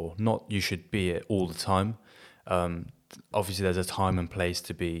strive for. Not you should be it all the time. Obviously, there's a time and place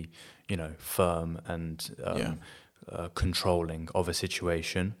to be, firm and controlling of a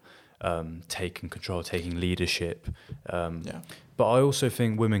situation, taking control, taking leadership. But I also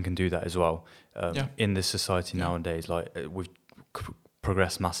think women can do that as well. In this society nowadays, we've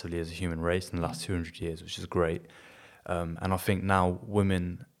progressed massively as a human race in the last 200 years, which is great. And I think now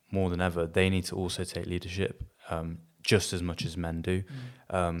women, more than ever, they need to also take leadership just as much as men do,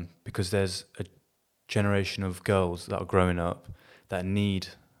 because there's a generation of girls that are growing up that need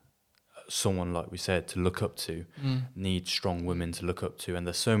someone, like we said, to look up to, need strong women to look up to. And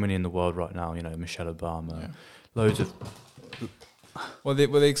there's so many in the world right now, Michelle Obama, loads of... Well,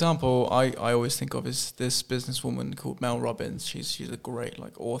 the example I always think of is this businesswoman called Mel Robbins. She's a great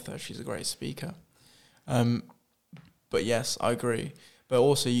author. She's a great speaker. But yes, I agree. But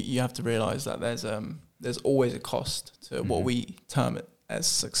also you have to realize that there's always a cost to what we term it as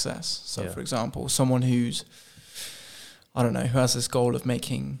success. So, for example, someone who's, I don't know, who has this goal of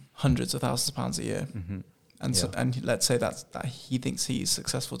making hundreds of thousands of pounds a year, and let's say that he thinks he's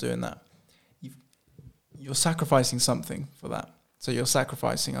successful doing that. You're sacrificing something for that. So you're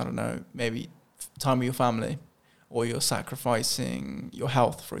sacrificing, I don't know, maybe time with your family, or you're sacrificing your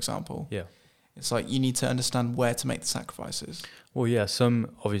health, for example. Yeah. It's like you need to understand where to make the sacrifices. Well, yeah,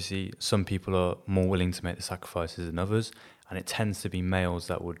 some people are more willing to make the sacrifices than others, and it tends to be males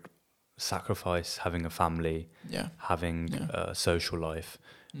that would sacrifice having a family, having a social life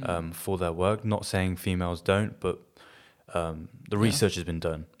for their work. Not saying females don't, but the research has been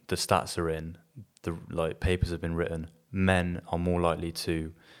done. The stats are in. The papers have been written. Men are more likely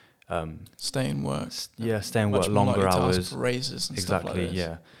to stay in work. Stay in work longer hours. For raises and exactly. Stuff like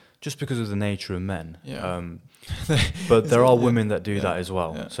this. just because of the nature of men. Yeah. But there are women that do that as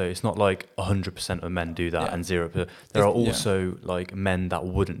well. Yeah. So it's not like 100% of men do that and 0%. There are also like men that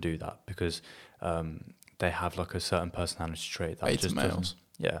wouldn't do that because they have like a certain personality trait that beta just males. Doesn't.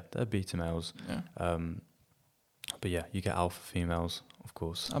 Yeah, they're beta males. Yeah. But yeah, you get alpha females, of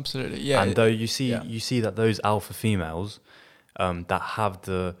course. Absolutely. Yeah. And though you see that those alpha females that have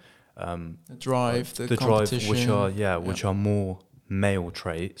the drive, the competition, which are more male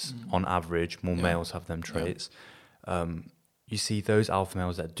traits on average. More males have them traits. You see those alpha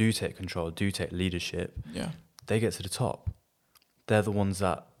males that do take control, do take leadership. Yeah, they get to the top. They're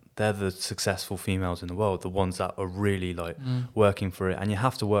the successful females in the world. The ones that are really like working for it, and you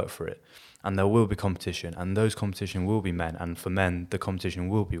have to work for it. And there will be competition, and those competition will be men, and for men, the competition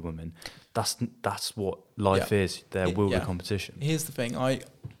will be women. That's what life is. There will be competition. Here's the thing: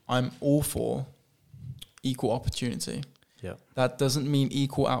 I'm all for equal opportunity. Yeah. That doesn't mean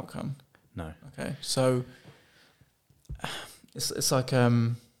equal outcome. No. Okay. So it's like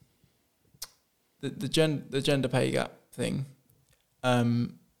the gender pay gap thing.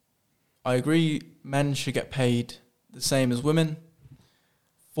 I agree. Men should get paid the same as women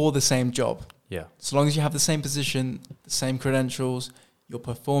for the same job. Yeah. So long as you have the same position, the same credentials, you're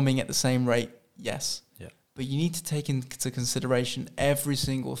performing at the same rate, yes. Yeah. But you need to take into consideration every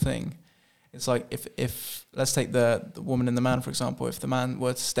single thing. It's like if let's take the woman and the man, for example. If the man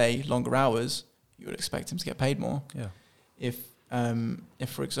were to stay longer hours, you would expect him to get paid more. Yeah. If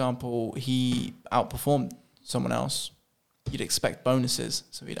for example, he outperformed someone else, you'd expect bonuses,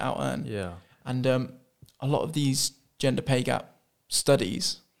 so he'd out-earn. Yeah. And a lot of these gender pay gap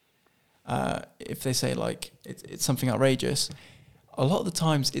studies, if they say like it's something outrageous, a lot of the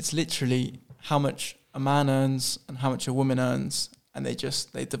times it's literally how much a man earns and how much a woman earns, and they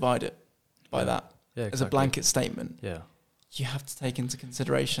divide it by that as a blanket statement. Yeah, you have to take into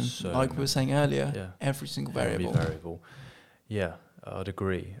consideration, so like we were saying earlier, every single variable. Yeah, I'd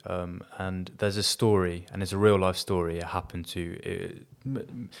agree. And there's a story, and it's a real life story. It happened to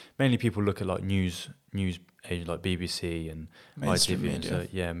mainly people look at like news agents like BBC and mainstream ITV. media.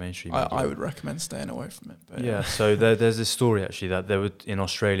 So, mainstream media. I would recommend staying away from it. But so there's this story actually that in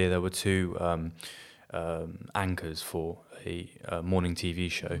Australia there were two anchors for a morning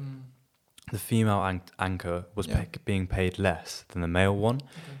TV show. The female anchor was being paid less than the male one,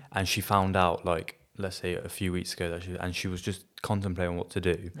 and she found out like, let's say a few weeks ago that she was just contemplating what to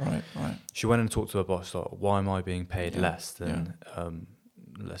do. Right. She went and talked to her boss like, why am I being paid less than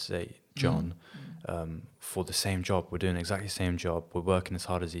let's say John for the same job? We're doing exactly the same job. We're working as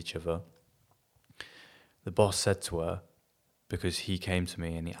hard as each other. The boss said to her, because he came to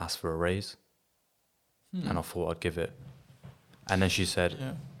me and he asked for a raise, and I thought I'd give it. And then she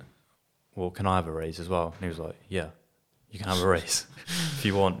said, well, can I have a raise as well? And he was like, yeah, you can have a raise if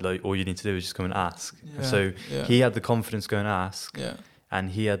you want. Like, all you need to do is just come and ask. Yeah, so he had the confidence to go and ask, and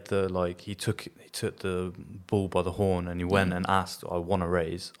he had he took the bull by the horn, and he went and asked, I want a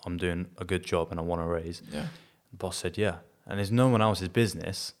raise. I'm doing a good job and I want a raise. Yeah. The boss said, yeah. And it's no one else's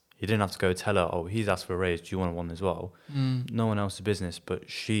business. He didn't have to go tell her, oh, he's asked for a raise. Do you want one as well? No one else's business, but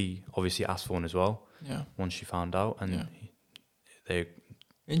she obviously asked for one as well. Yeah. Once she found out, and they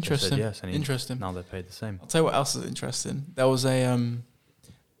interesting. They said yes, and interesting. Now they're paid the same. I'll tell you what else is interesting. There was a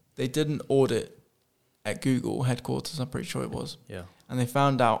they did an audit at Google headquarters. I'm pretty sure it was. Yeah. And they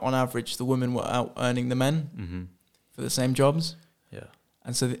found out on average the women were out earning the men for the same jobs. Yeah.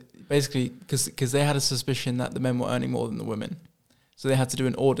 And so basically, because they had a suspicion that the men were earning more than the women, so they had to do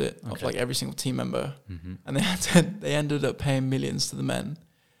an audit of like every single team member, and they ended up paying millions to the men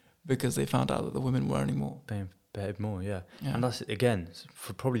because they found out that the women were earning more. Paid more, yeah. And that's, again,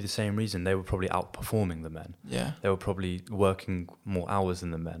 for probably the same reason. They were probably outperforming the men. Yeah. They were probably working more hours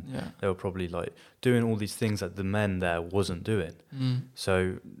than the men. Yeah. They were probably like doing all these things that the men there wasn't doing.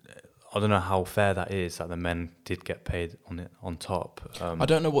 So I don't know how fair that is that the men did get paid on top. I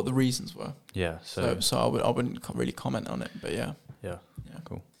don't know what the reasons were. Yeah. So I wouldn't really comment on it, but yeah. Yeah.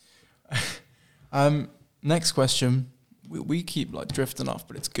 Cool. Next question. We keep like drifting off,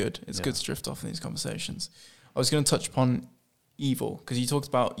 but it's good. It's good to drift off in these conversations. I was going to touch upon evil, because you talked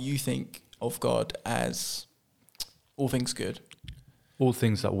about you think of God as all things good. All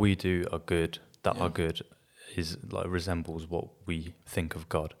things that we do are good, are good, is like resembles what we think of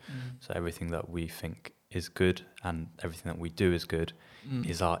God. So everything that we think is good and everything that we do is good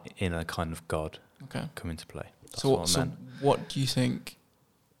is our inner kind of God come into play. That's so what do you think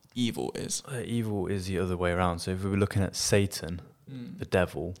evil is? Evil is the other way around. So if we were looking at Satan, the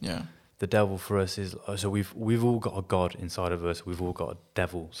devil, the devil for us is, so we've all got a God inside of us. We've all got a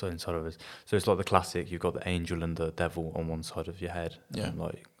devil inside of us. So it's like the classic. You've got the angel and the devil on one side of your head. Yeah. And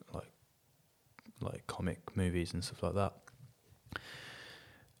like like comic movies and stuff like that.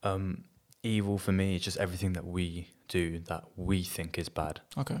 Evil for me is just everything that we do that we think is bad.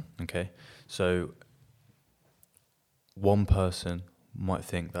 Okay. So one person might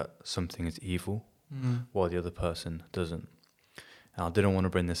think that something is evil, while the other person doesn't. And I didn't want to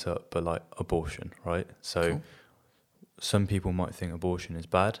bring this up, but like abortion, right? So some people might think abortion is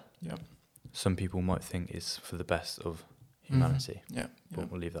bad. Yeah. Some people might think it's for the best of humanity. Yeah. But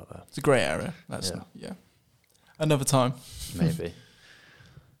we'll leave that there. It's a grey area. That's another time. Maybe.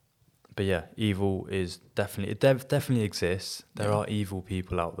 But yeah, evil is definitely exists. There are evil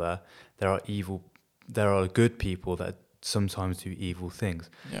people out there. There are good people that sometimes do evil things.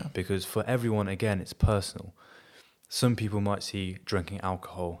 Yeah. Because for everyone, again, it's personal. Some people might see drinking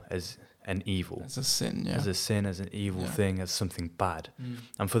alcohol as an evil. As a sin, As a sin, as an evil thing, as something bad.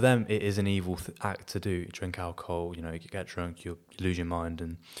 And for them, it is an evil act to do. You drink alcohol, you get drunk, you lose your mind,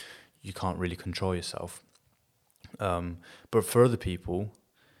 and you can't really control yourself. But for other people,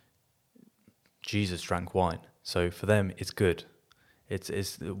 Jesus drank wine. So for them, it's good.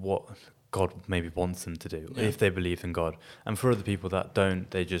 It's what God maybe wants them to do, if they believe in God. And for other people that don't,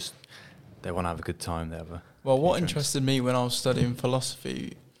 they want to have a good time. What interested me when I was studying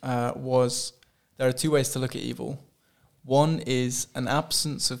philosophy was there are two ways to look at evil. One is an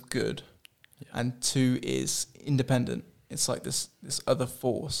absence of good, and two is independent. It's like this other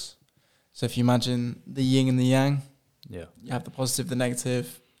force. So if you imagine the yin and the yang, you have the positive, the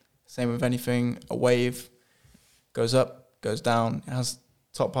negative. Same with anything. A wave goes up, goes down. It has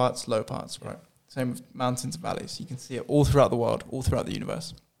top parts, low parts, right? Same with mountains and valleys. You can see it all throughout the world, all throughout the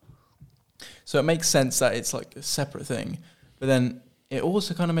universe. So it makes sense that it's like a separate thing. But then it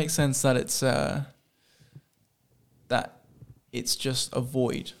also kind of makes sense that it's just a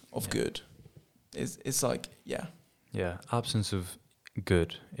void of good. It's like, Yeah, absence of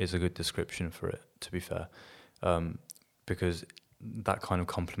good is a good description for it, to be fair. Because that kind of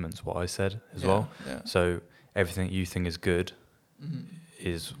complements what I said as well. Yeah. So everything you think is good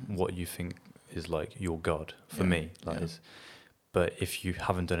is what you think is like your God for me. But if you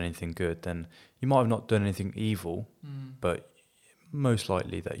haven't done anything good, then you might have not done anything evil, but most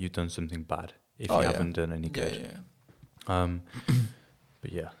likely that you've done something bad if you haven't done any good.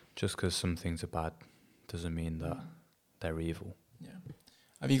 But yeah, just because some things are bad doesn't mean that they're evil. Yeah.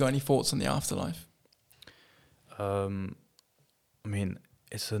 Have you got any thoughts on the afterlife? I mean,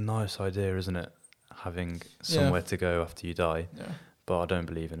 it's a nice idea, isn't it? Having somewhere to go after you die. Yeah. But I don't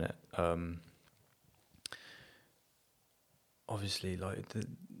believe in it. Obviously, like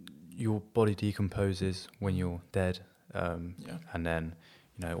your body decomposes when you're dead, and then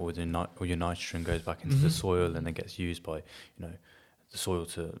all your nitrogen goes back into the soil, and then gets used by the soil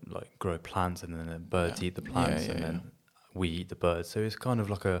to like grow plants, and then the birds eat the plants, and then we eat the birds. So it's kind of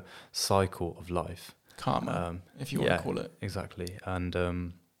like a cycle of life. Karma, if you want to call it. Exactly. And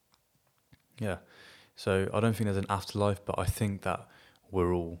so I don't think there's an afterlife, but I think that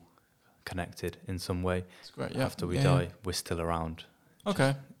we're all connected in some way. It's great. After we die, we're still around.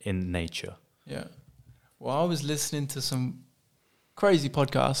 Okay. In nature. Yeah. Well, I was listening to some crazy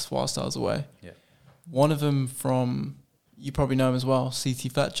podcasts whilst I was away. Yeah. One of them from, you probably know him as well, C.T.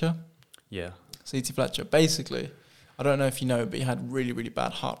 Fletcher. Yeah. C.T. Fletcher. Basically, I don't know if you know, but he had really, really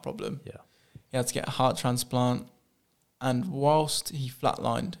bad heart problem. Yeah. He had to get a heart transplant, and whilst he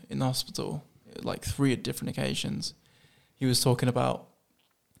flatlined in the hospital, like 3 different occasions, he was talking about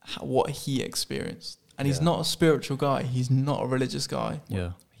what he experienced. And he's not a spiritual guy. He's not a religious guy.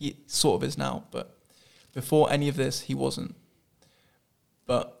 Yeah. He sort of is now, but before any of this, he wasn't.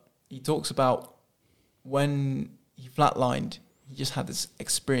 But he talks about when he flatlined, he just had this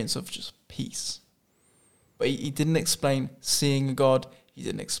experience of just peace. But he didn't explain seeing a God. He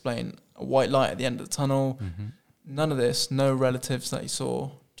didn't explain a white light at the end of the tunnel. Mm-hmm. None of this. No relatives that he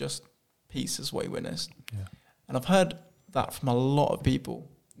saw. Just peace is what he witnessed. Yeah. And I've heard that from a lot of people.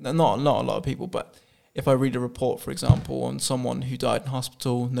 Not a lot of people, but if I read a report, for example, on someone who died in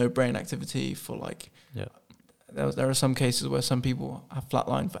hospital, no brain activity for like... Yeah. There are some cases where some people have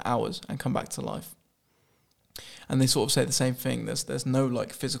flatlined for hours and come back to life. And they sort of say the same thing. There's no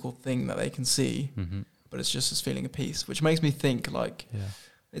like physical thing that they can see, but it's just this feeling of peace, which makes me think like,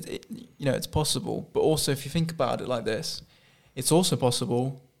 it's possible. But also, if you think about it like this, it's also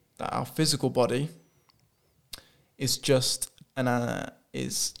possible that our physical body is just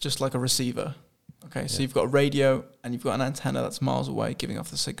like a receiver. Okay, so you've got a radio and you've got an antenna that's miles away giving off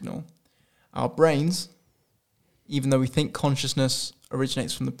the signal. Our brains, even though we think consciousness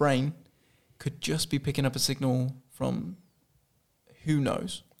originates from the brain, could just be picking up a signal from, who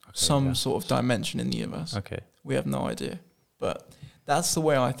knows, some sort of dimension in the universe. Okay. We have no idea. But That's the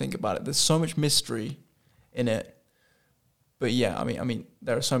way I think about it. There's so much mystery in it. But yeah, I mean,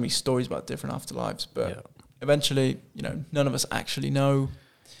 there are so many stories about different afterlives, but eventually, you know, none of us actually know.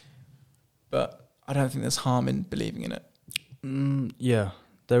 But I don't think there's harm in believing in it. Yeah,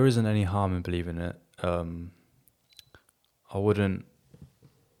 there isn't any harm in believing it. I wouldn't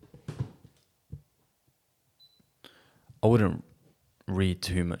read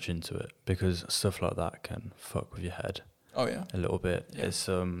too much into it, because stuff like that can fuck with your head. Oh yeah, a little bit. Yeah. It's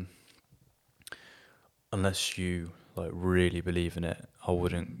unless you like really believe in it, I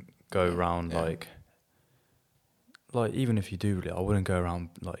wouldn't go around like even if you do really, I wouldn't go around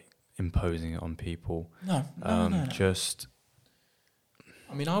like imposing it on people. No. Just.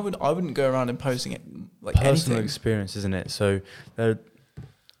 I mean, I wouldn't go around imposing it like personal anything. Experience, isn't it? So a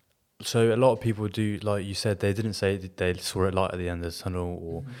lot of people do, like you said, they didn't say they saw a light at the end of the tunnel,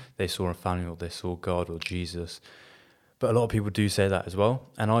 or they saw a family, or they saw God or Jesus. But a lot of people do say that as well.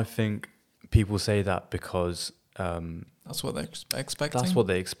 And I think people say that because... that's what they're expecting. That's what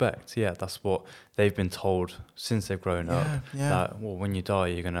they expect, yeah. That's what they've been told since they've grown up. Yeah. That, well, when you die,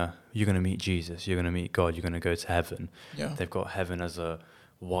 you're gonna meet Jesus, you're gonna meet God, you're gonna go to heaven. Yeah. They've got heaven as a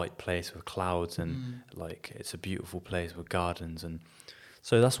white place with clouds, and like it's a beautiful place with gardens, and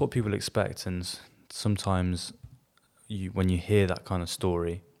so that's what people expect. And sometimes when you hear that kind of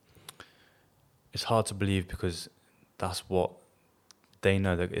story, it's hard to believe, because that's what they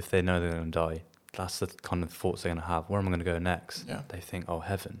know, that if they know they're going to die, that's the kind of thoughts they're going to have. Where am I going to go next? Yeah. They think, oh,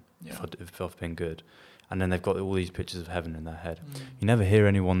 heaven, if I've been good. And then they've got all these pictures of heaven in their head. You never hear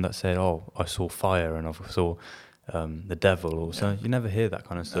anyone that said, oh, I saw fire and I saw the devil, or so. You never hear that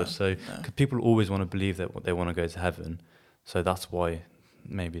kind of stuff. So cause people always want to believe that they want to go to heaven. So that's why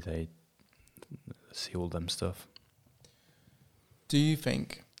maybe they see all them stuff. Do you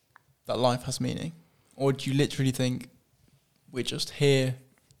think that life has meaning? Or do you literally think we're just here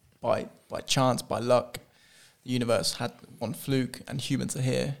by chance, by luck? The universe had one fluke and humans are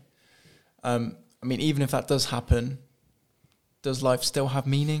here. I mean, even if that does happen, does life still have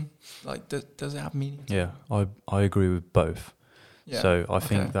meaning? Like, does it have meaning? Yeah, I agree with both. Yeah. So I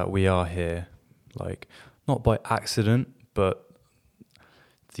think that we are here, like, not by accident, but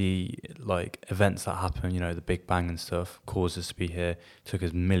the like events that happen, you know, the Big Bang and stuff, caused us to be here. It took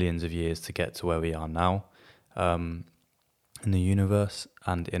us millions of years to get to where we are now, in the universe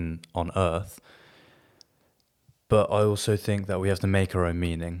and on Earth. But I also think that we have to make our own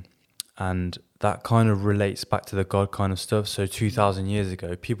meaning, and that kind of relates back to the God kind of stuff. So 2,000 years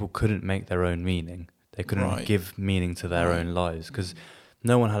ago, people couldn't make their own meaning. They couldn't give meaning to their own lives, because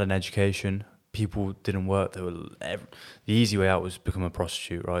no one had an education. People didn't work. The easy way out was become a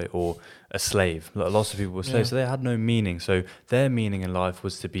prostitute, right? Or a slave. Lots of people were slaves, so they had no meaning. So their meaning in life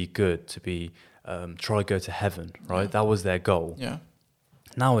was to be good, to be try to go to heaven, right? That was their goal. Yeah.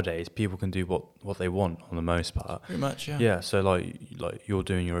 Nowadays, people can do what they want on the most part. Pretty much, yeah. Yeah. So like you're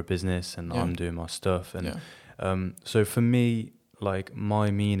doing your business, and I'm doing my stuff, and so for me, like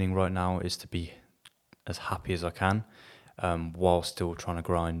my meaning right now is to be as happy as I can, while still trying to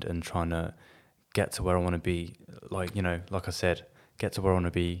grind and trying to get to where I want to be, like, you know, like I said, get to where I want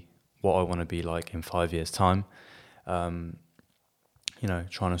to be, what I want to be like in 5 years' time. You know,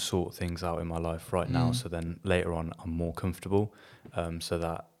 trying to sort things out in my life right now, so then later on I'm more comfortable, so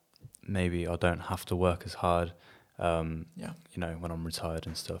that maybe I don't have to work as hard, you know, when I'm retired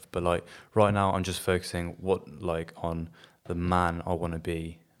and stuff. But like right now I'm just focusing on the man I want to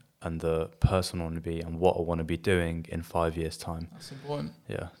be, and the person I want to be, and what I want to be doing in 5 years' time. That's important.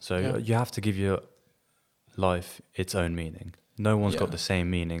 Yeah. So you have to give your life its own meaning. No one's got the same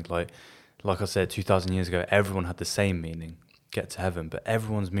meaning. Like I said, 2,000 years ago, everyone had the same meaning, get to heaven. But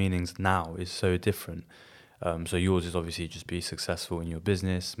everyone's meanings now is so different. So yours is obviously just be successful in your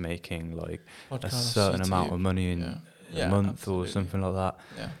business, making like a certain amount of money in a month or something like that.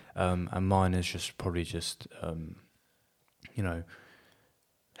 Yeah. And mine is just probably just, you know,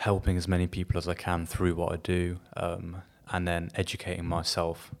 helping as many people as I can through what I do, and then educating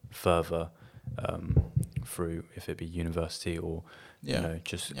myself further through, if it be university or you know,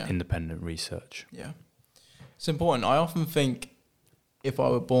 just independent research. Yeah, it's important. I often think, if I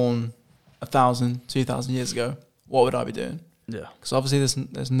were born 1,000, 2,000 years ago, what would I be doing? Yeah, because obviously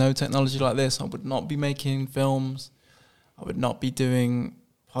there's no technology like this. I would not be making films. I would not be doing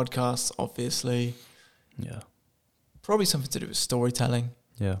podcasts. Obviously, probably something to do with storytelling.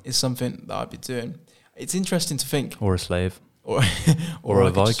 Yeah, is something that I'd be doing. It's interesting to think. Or a slave. Or a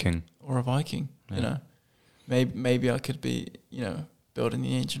Viking. Or a Viking, you know. Maybe I could be, you know, building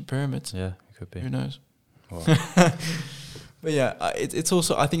the ancient pyramids. Yeah, it could be. Who knows? Wow. But yeah, it's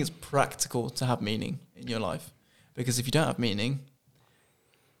also, I think it's practical to have meaning in your life. Because if you don't have meaning,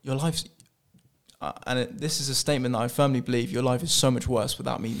 your life's, this is a statement that I firmly believe, your life is so much worse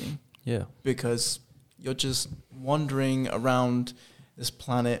without meaning. Yeah. Because you're just wandering around this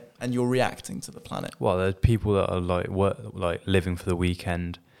planet and you're reacting to the planet. Well, there's people that are like living for the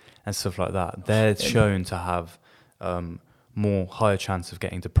weekend and stuff like that. They're shown to have higher chance of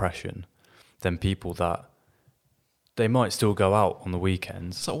getting depression than people that they might still go out on the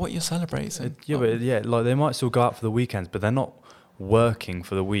weekends. So what you're celebrating? Like they might still go out for the weekends, but they're not working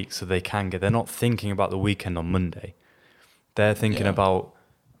for the week, so they're not thinking about the weekend on Monday. They're thinking about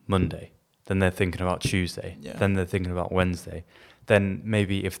Monday. Then they're thinking about Tuesday. Yeah. Then they're thinking about Wednesday. Then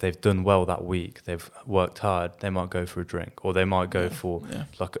maybe if they've done well that week, they've worked hard, they might go for a drink, or they might go for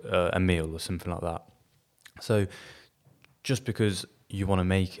like a meal or something like that. So just because you want to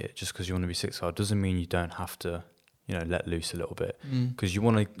make it, just because you want to be successful, doesn't mean you don't have to, let loose a little bit. Because you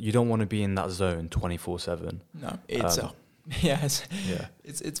don't want to be in that zone 24/7. No, it's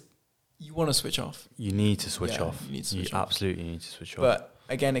it's you want to switch off. You need to switch off. You absolutely need to switch off. But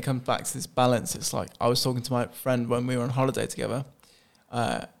again, it comes back to this balance. It's like I was talking to my friend when we were on holiday together.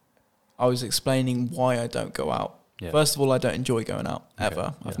 I was explaining why I don't go out. Yeah. First of all, I don't enjoy going out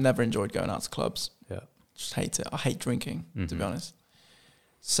ever. I've never enjoyed going out to clubs. Yeah, just hate it. I hate drinking, to be honest.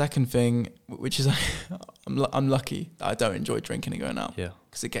 Second thing, which is I'm lucky that I don't enjoy drinking and going out. Yeah,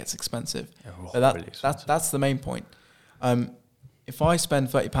 because it gets expensive. Yeah, but really expensive. That's the main point. If I spend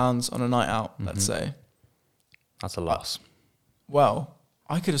 £30 on a night out, let's say, that's a loss.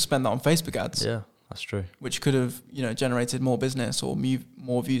 I could have spent that on Facebook ads. Yeah, that's true. Which could have, generated more business or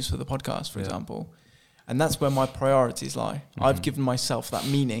more views for the podcast, for example. And that's where my priorities lie. I've given myself that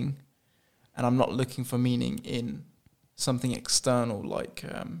meaning, and I'm not looking for meaning in something external like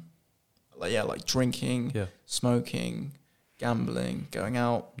drinking, smoking, gambling, going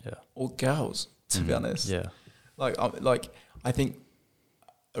out, or girls. To be honest, I think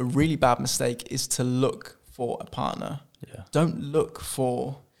a really bad mistake is to look for a partner. Yeah. Don't look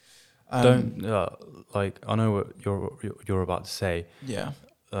for. I know what you're about to say. Yeah.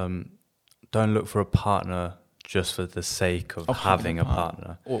 Don't look for a partner just for the sake of having a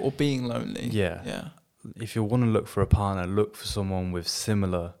partner. Or being lonely. Yeah. Yeah. If you want to look for a partner, look for someone with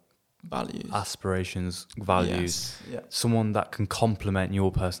similar values, aspirations, values. Yes. Yeah. Someone that can complement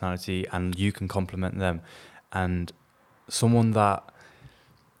your personality and you can complement them, and someone that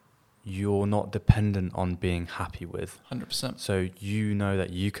you're not dependent on being happy with. 100%. So you know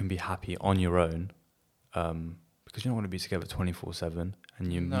that you can be happy on your own, because you don't want to be together 24/7,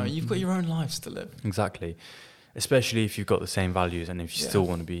 and you've got your own lives to live. Exactly. Especially if you've got the same values, and if you still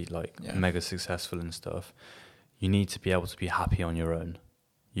want to be mega successful and stuff, you need to be able to be happy on your own.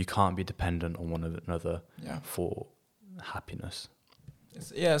 You can't be dependent on one another for happiness.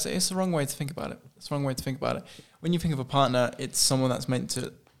 It's the wrong way to think about it. When you think of a partner, it's someone that's meant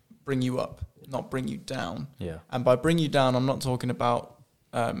to bring you up, not bring you down. Yeah. And by bring you down, I'm not talking about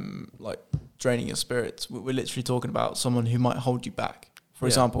draining your spirits. We're literally talking about someone who might hold you back. For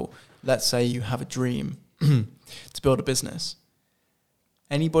example, let's say you have a dream to build a business.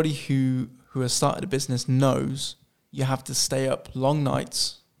 Anybody who has started a business knows you have to stay up long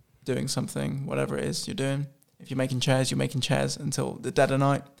nights doing something, whatever it is you're doing. If you're making chairs, you're making chairs until the dead of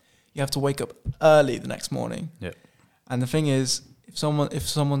night. You have to wake up early the next morning. Yeah. And the thing is, if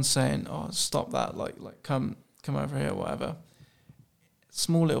someone's saying, "Oh, stop that," come over here, whatever.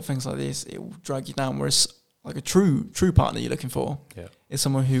 Small little things like this, it will drag you down. Whereas like a true partner you're looking for is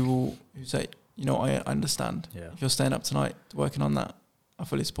someone who say, I understand. Yeah. If you're staying up tonight working on that, I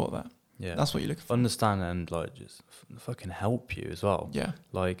fully support that. Yeah. That's what you're looking for. Understand and just fucking help you as well. Yeah.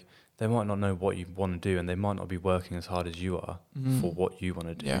 They might not know what you want to do, and they might not be working as hard as you are for what you want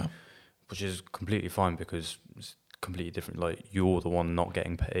to do. Yeah. Which is completely fine, because it's completely different. You're the one not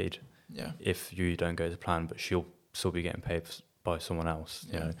getting paid. Yeah. If you don't go to plan, but she'll still be getting paid by someone else.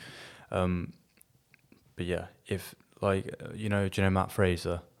 Yeah. You know. But yeah, if do you know Matt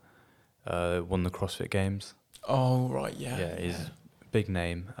Fraser won the CrossFit Games? Oh right, yeah. Yeah, he's a big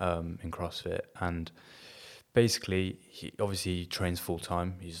name in CrossFit, and basically he trains full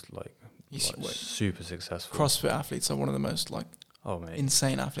time. He's super successful. CrossFit athletes are one of the most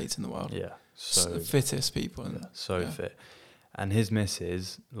insane athletes in the world. Yeah, the fittest people. Fit, and his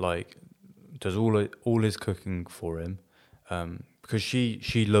missus does all his cooking for him. Because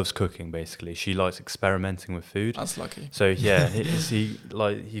she loves cooking. Basically, she likes experimenting with food. That's lucky. So yeah,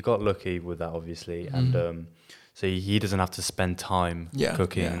 he got lucky with that, obviously, and so he doesn't have to spend time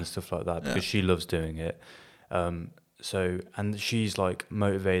cooking and stuff like that, because she loves doing it. So, and she's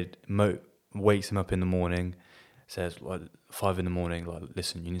motivated, wakes him up in the morning, says like 5 a.m, like,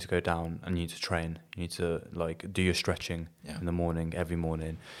 listen, you need to go down and you need to train. You need to like do your stretching in the morning, every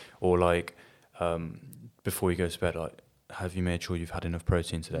morning, or like before you go to bed, like, have you made sure you've had enough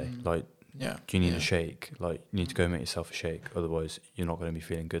protein today? Like, do you need a shake? Like, you need to go make yourself a shake, otherwise you're not going to be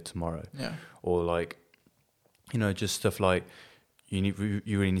feeling good tomorrow. Or like, you know, just stuff like you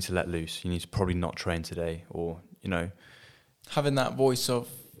really need to let loose. You need to probably not train today, or, you know, having that voice of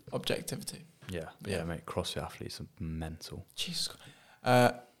objectivity. Yeah, mate. CrossFit athletes are mental. Jesus.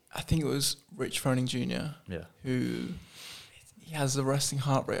 I think it was Rich Froning Jr. Who he has the resting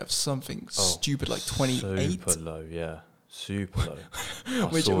heart rate of something stupid like 28. Super low, super low.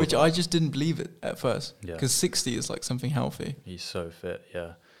 which I just didn't believe it at first, because 60 is like something healthy. He's so fit.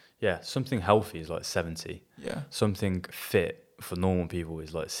 Something healthy is like 70. Something fit for normal people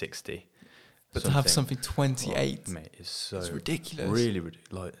is like 60. But to have something 28, mate, it's ridiculous. Really,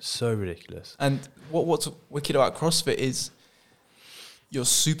 like, so ridiculous. And what's wicked about CrossFit is you're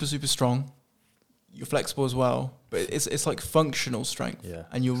super, super strong. You're flexible as well, but it's like functional strength.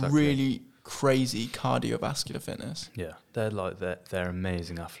 And you're really crazy cardiovascular fitness. They're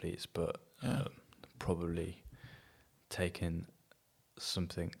amazing athletes, but probably taking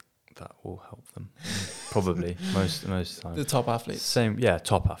something that will help them. Probably most of the time. The top athletes.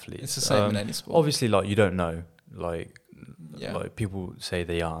 Top athletes. It's the same in any sport. Obviously, like, you don't know, like people say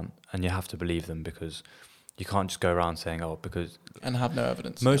they aren't, and you have to believe them, because you can't just go around saying and have no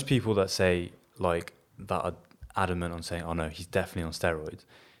evidence. Most people that say like that are adamant on saying, oh no, he's definitely on steroids.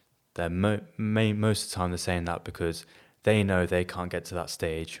 They're most of the time they're saying that because they know they can't get to that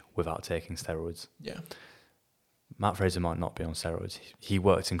stage without taking steroids. Matt Fraser might not be on steroids. He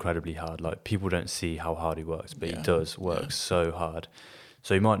works incredibly hard. Like, people don't see how hard he works, but he does work so hard.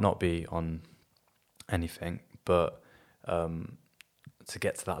 So he might not be on anything, but to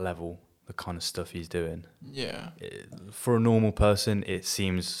get to that level, the kind of stuff he's doing, for a normal person, it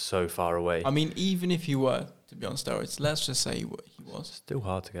seems so far away. I mean, even if you were to be on steroids, let's just say he was. Still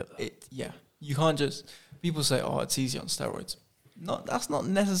hard to get there. You can't just... People say, oh, it's easy on steroids. That's not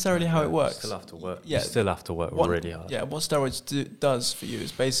necessarily how it works. You still have to work. You still have to work really hard. What steroids does for you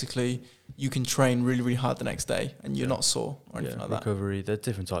is basically you can train really, really hard the next day and you're not sore or anything like that. Recovery. There's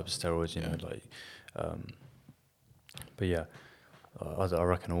different types of steroids, you know, like. But I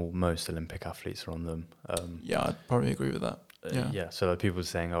reckon most Olympic athletes are on them. I'd probably agree with that. So like, people are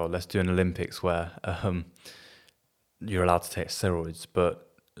saying, oh, let's do an Olympics where you're allowed to take steroids,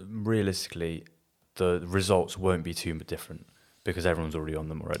 but realistically, the results won't be too different, because everyone's already on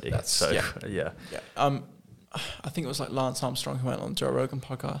them already. I think it was like Lance Armstrong who went on Joe Rogan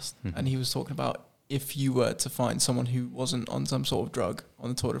podcast, and he was talking about if you were to find someone who wasn't on some sort of drug on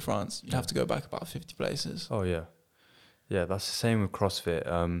the Tour de France, you'd have to go back about 50 places. Oh, yeah. Yeah, that's the same with CrossFit.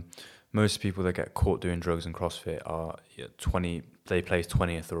 Most people that get caught doing drugs in CrossFit are 20, they place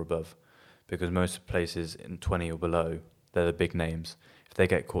 20th or above, because most places in 20 or below, they're the big names. If they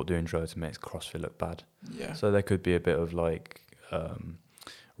get caught doing drugs, it makes CrossFit look bad. So there could be a bit of like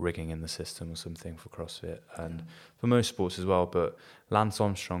rigging in the system or something for CrossFit, and for most sports as well. But Lance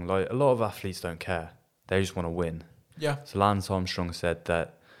Armstrong, like, a lot of athletes don't care; they just want to win. So Lance Armstrong said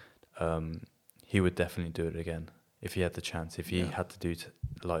that he would definitely do it again if he had the chance. If he had to do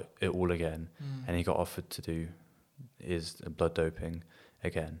like it all again, and he got offered to do his blood doping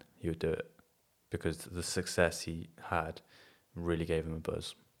again, he would do it, because the success he had really gave him a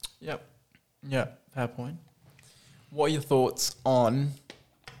buzz. Fair point. What are your thoughts on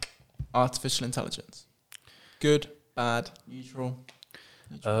artificial intelligence? Good, bad, neutral?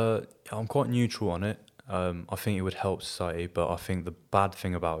 I'm quite neutral on it. I think it would help society, but I think the bad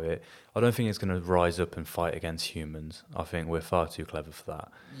thing about it, I don't think it's going to rise up and fight against humans. I think we're far too clever for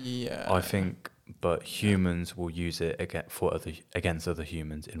that. I think, but humans will use it against other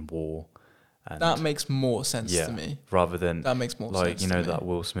humans in war. And that makes more sense to me. Rather than that makes more sense. Like, you know, that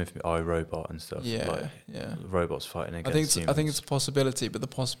Will Smith iRobot and stuff. Robots fighting against humans. I think it's a possibility, but the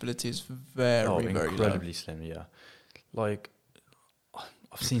possibility is very, very incredibly low. slim. Yeah, like,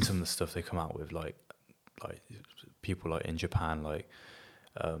 I've seen some of the stuff they come out with, like people like in Japan, like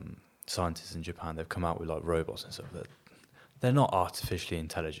scientists in Japan, they've come out with like robots and stuff that they're not artificially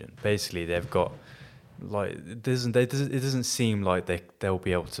intelligent. Basically, they've got like it doesn't seem like they'll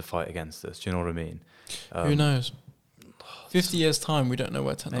be able to fight against us. Do you know what I mean? Who knows? 50 years time, we don't know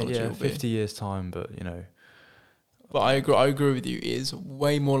where technology will be. 50 years time, but you know. But I agree with you. It is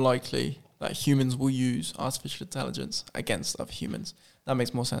way more likely that humans will use artificial intelligence against other humans. That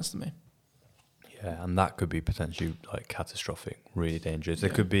makes more sense to me. Yeah, and that could be potentially like catastrophic, really dangerous. There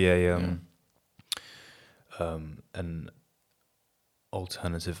could be a an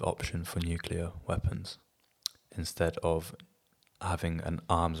alternative option for nuclear weapons. instead of having an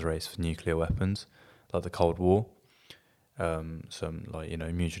arms race for nuclear weapons, like the Cold War. Some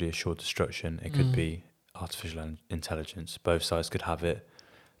mutually assured destruction. It could be artificial intelligence. Both sides could have it.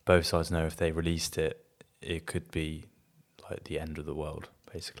 Both sides know if they released it, it could be like the end of the world,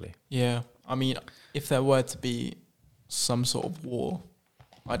 basically. Yeah, I mean, if there were to be some sort of war,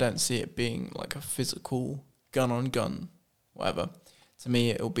 I don't see it being like a physical gun-on-gun, whatever. To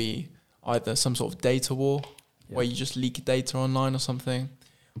me, it'll be either some sort of data war, where you just leak data online or something,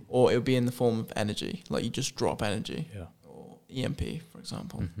 or it'll be in the form of energy, like you just drop energy, or EMP, for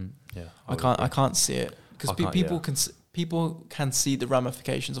example. Yeah, I can't see it because people can see the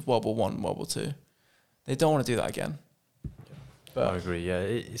ramifications of World War I and World War II. They don't want to do that again. But I agree. Yeah,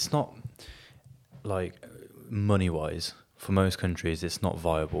 it's not like money-wise for most countries. It's not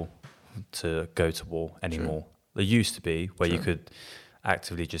viable to go to war anymore. There used to be where you could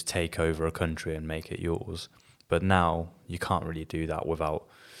actively just take over a country and make it yours, but now you can't really do that without.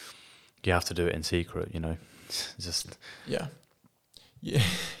 You have to do it in secret. Just you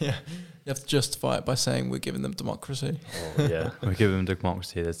have to justify it by saying we're giving them democracy. We're giving them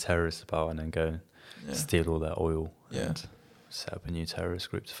democracy. There's terrorists about, and then go and steal all their oil and set up a new terrorist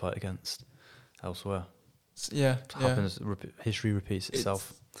group to fight against elsewhere. It happens. History repeats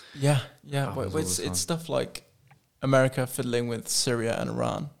itself. It's stuff like America fiddling with Syria and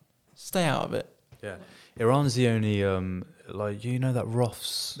Iran. Stay out of it. Yeah, Iran's the only that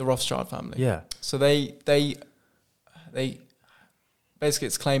the Rothschild family. Yeah. So they basically,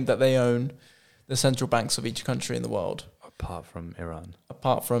 it's claimed that they own the central banks of each country in the world. Apart from Iran.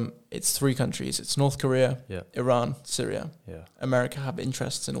 It's 3 countries. It's North Korea, Iran, Syria. Yeah. America have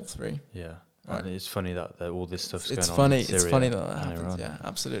interests in all 3. Yeah. Right. And it's funny that all this stuff's it's going funny, on in Syria. It's funny that happens. Iran. Yeah,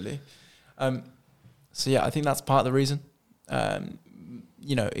 absolutely. I think that's part of the reason.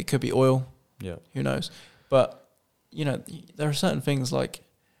 It could be oil. Yeah. Who knows? But, there are certain things like,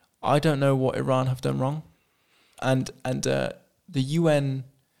 I don't know what Iran have done wrong. And the UN,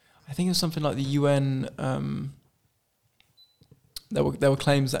 I think it was something like the UN, there were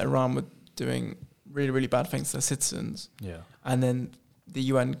claims that Iran were doing really, really bad things to their citizens. Yeah. And then the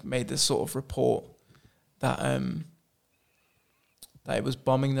UN made this sort of report that that it was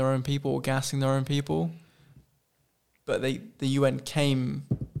bombing their own people or gassing their own people. But the UN came...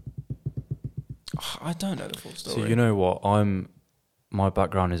 I don't know the full story. So you know what? My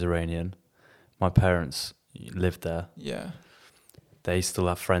background is Iranian. My parents lived there. Yeah. They still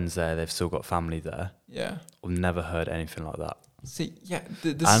have friends there. They've still got family there. Yeah. I've never heard anything like that. See,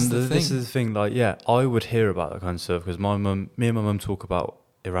 this is the thing. Like, I would hear about that kind of stuff because me and my mum talk about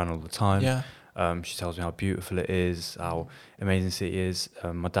Iran all the time. Yeah. She tells me how beautiful it is, how amazing the city is.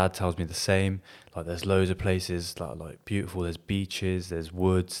 My dad tells me the same. Like, there's loads of places like beautiful. There's beaches, there's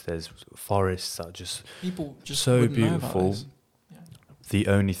woods, there's forests that just people just so wouldn't beautiful. Know about this. Yeah. The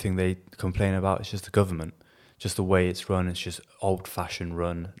only thing they complain about is just the government, just the way it's run. It's just old-fashioned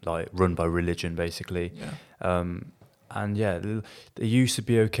run by religion, basically. Yeah. It used to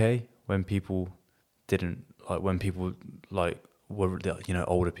be okay when people didn't were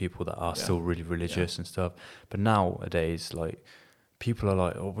older people that are still really religious and stuff. But nowadays, people are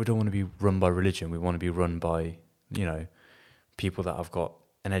like, we don't want to be run by religion. We want to be run by, people that have got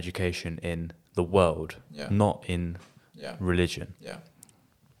an education in the world, not in religion. Yeah.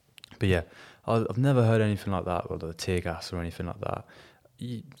 But I've never heard anything like that, whether tear gas or anything like that.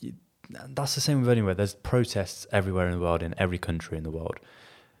 That's the same with anywhere. There's protests everywhere in the world, in every country in the world.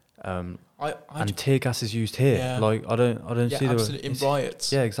 And tear gas is used here. Yeah. I don't see absolutely. In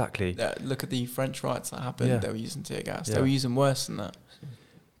riots. Yeah, exactly. Yeah, look at the French riots that happened. Yeah. They were using tear gas. Yeah. They were using worse than that.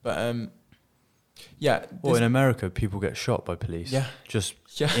 But in America, people get shot by police. Yeah. Just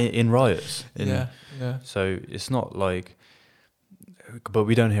in riots. Yeah. So it's not like, but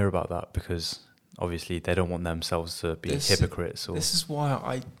we don't hear about that because obviously they don't want themselves to be hypocrites. This is why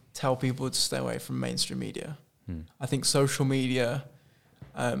I tell people to stay away from mainstream media. I think social media,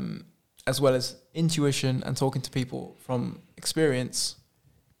 as well as intuition and talking to people from experience,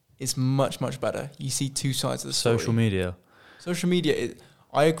 is much, much better. You see 2 sides of the story. Social media,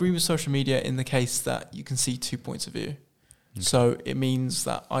 I agree with social media in the case that you can see 2 points of view. Okay. So it means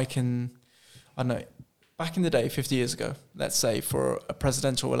that I don't know, back in the day, 50 years ago, let's say for a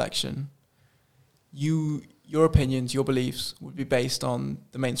presidential election, your opinions, your beliefs would be based on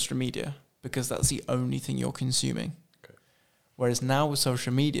the mainstream media because that's the only thing you're consuming. Okay. Whereas now with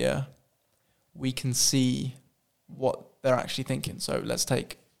social media, we can see what they're actually thinking. So let's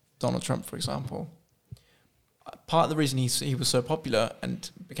take Donald Trump, for example. Part of the reason he was so popular and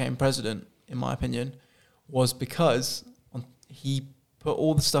became president, in my opinion, was because he put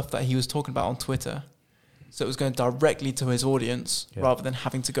all the stuff that he was talking about on Twitter So it was going directly to his audience rather than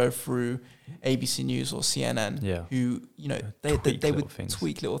having to go through ABC News or CNN, who, you know, they would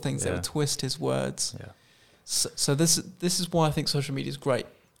tweak little things. They would twist his words. Yeah. So this is why I think social media is great.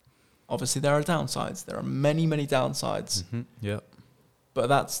 Obviously, there are downsides. There are many, many downsides. Mm-hmm. Yeah. But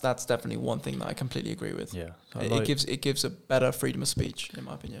that's definitely one thing that I completely agree with. Yeah. It gives a better freedom of speech, in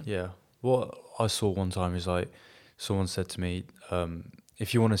my opinion. Yeah. What I saw one time is like, someone said to me,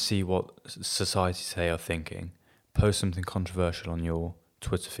 if you want to see what society today are thinking, post something controversial on your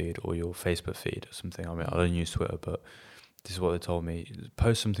Twitter feed or your Facebook feed or something. I mean, I don't use Twitter, but this is what they told me.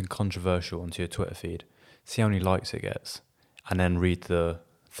 Post something controversial onto your Twitter feed, see how many likes it gets, and then read the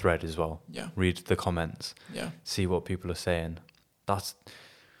thread as well. Yeah. Read the comments. Yeah. See what people are saying.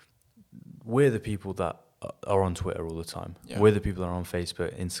 We're the people that are on Twitter all the time. Yeah. We're the people that are on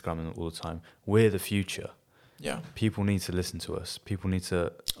Facebook, Instagram all the time. We're the future. Yeah. People need to listen to us. People need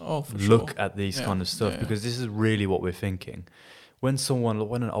to look at these kind of stuff because this is really what we're thinking. When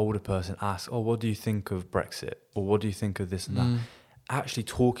an older person asks, "Oh, what do you think of Brexit?" or "What do you think of this and that?" Actually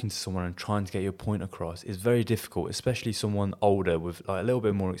talking to someone and trying to get your point across is very difficult, especially someone older with like a little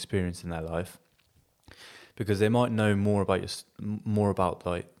bit more experience in their life, because they might know more about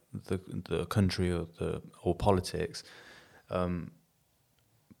like the country or politics,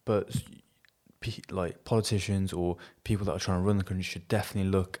 but like politicians or people that are trying to run the country should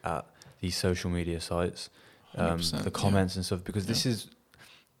definitely look at these social media sites, the comments and stuff, because this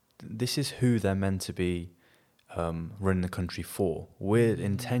is who they're meant to be running the country for. We're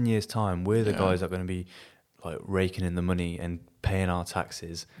in 10 years' time, we're the guys that are going to be like raking in the money and paying our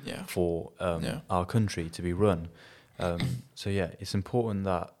taxes for our country to be run. So it's important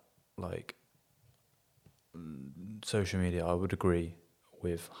that like social media, I would agree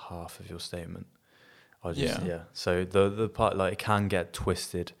with half of your statement. So the part, like, it can get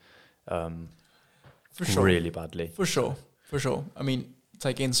twisted really badly. For sure. I mean,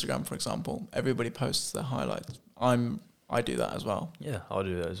 take Instagram for example. Everybody posts their highlights. I do that as well. Yeah, I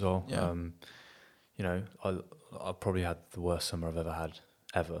do that as well. Yeah. You know, I probably had the worst summer I've ever had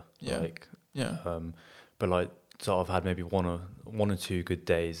ever. Yeah. Like, yeah. But like, so I've had maybe one or two good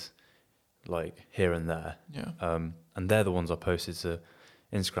days, like here and there. Yeah. And they're the ones I posted to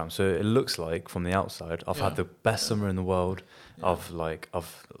Instagram. So it looks like from the outside, I've had the best summer in the world. Yeah.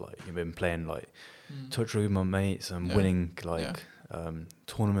 I've been playing like touch with my mates and winning like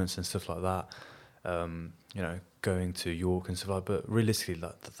tournaments and stuff like that. You know, going to York and stuff like that. But realistically,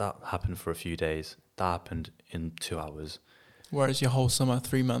 that happened for a few days. That happened in 2 hours. Whereas your whole summer,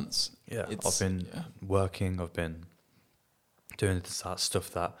 3 months. Yeah, I've been working. I've been doing that stuff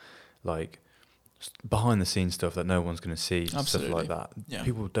that, like, behind the scenes stuff that no one's going to see. Absolutely. Stuff like that. Yeah.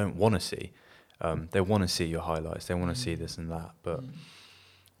 People don't want to see. They want to see your highlights. They want to see this and that. But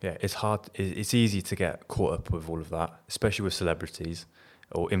it's hard. It's easy to get caught up with all of that, especially with celebrities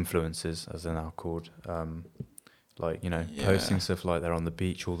or influencers, as they're now called. Like, you know, posting stuff like they're on the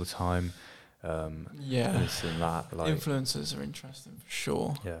beach all the time. This and that. Like, influencers are interesting for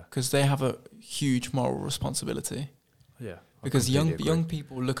sure. Yeah, because they have a huge moral responsibility. Yeah, because young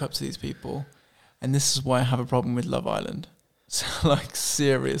people look up to these people, and this is why I have a problem with Love Island. So, like,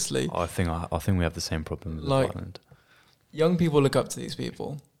 seriously, I think we have the same problem with Love Island. Young people look up to these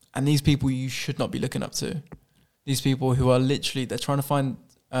people, and these people you should not be looking up to. These people who are literally, they're trying to find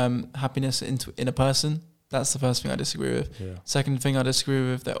happiness in a person. That's the first thing I disagree with. Yeah. Second thing I disagree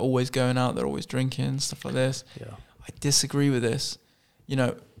with, they're always going out, they're always drinking, stuff like this. Yeah. I disagree with this. You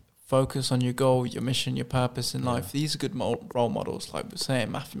know, focus on your goal, your mission, your purpose in life. These are good role models, like we're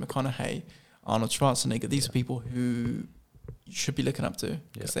saying, Matthew McConaughey, Arnold Schwarzenegger. These are people who you should be looking up to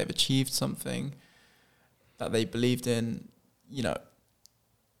because they've achieved something that they believed in. You know,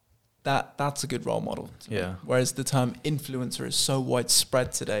 that's a good role model to me. Whereas the term influencer is so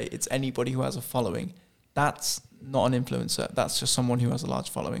widespread today, it's anybody who has a following. That's not an influencer. That's just someone who has a large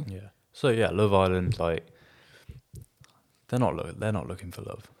following. Yeah. So Love Island, like, they're not looking for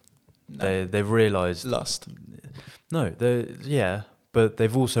love. No. They've realised lust. No, but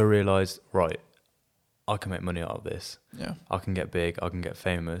they've also realised, right, I can make money out of this. Yeah. I can get big. I can get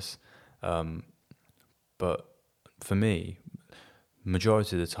famous. But for me,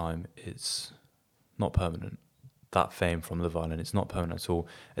 majority of the time, it's not permanent. That fame from Love Island, it's not permanent at all.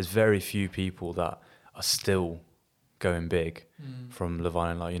 There's very few people that are still going big from Love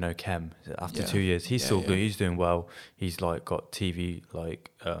Island, like, you know, Kem. After 2 years, he's still good. He's doing well. He's like got TV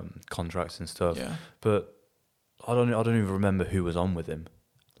like contracts and stuff. Yeah. But I don't even remember who was on with him.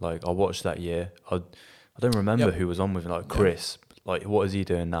 Like, I watched that year. I don't remember who was on with him. Like Chris. Like, what is he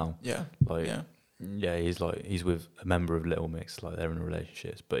doing now? Yeah. Like, he's with a member of Little Mix. Like, they're in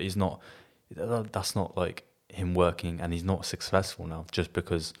relationships, but he's not that's not like him working, and he's not successful now just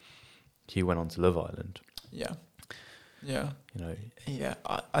because he went on to Love Island. Yeah. Yeah. You know. Yeah.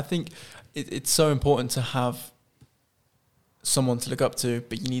 I think it's so important to have someone to look up to,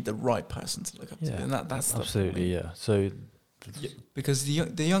 but you need the right person to look up to, and that's absolutely So, because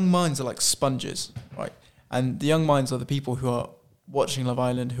the young minds are like sponges, right? And the young minds are the people who are watching Love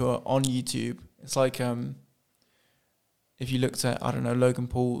Island, who are on YouTube. It's like if you looked at, I don't know, Logan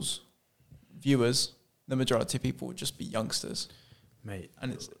Paul's viewers, the majority of people would just be youngsters, mate.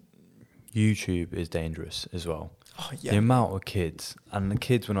 And it's YouTube is dangerous as well. Oh yeah, the amount of kids, and the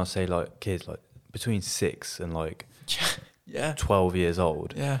kids, when I say like kids, like between 6 and like 12 years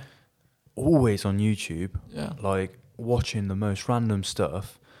old, always on YouTube, like watching the most random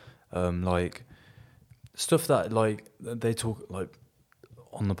stuff, like stuff that like they talk like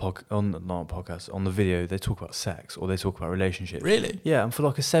on the podcast, on the video, they talk about sex or they talk about relationships. Really? Yeah, and for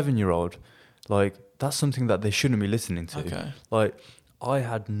like a 7-year-old, like that's something that they shouldn't be listening to. Okay. Like I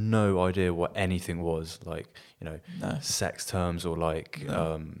had no idea what anything was, like, you know, sex terms or like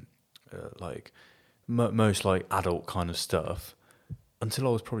most like adult kind of stuff until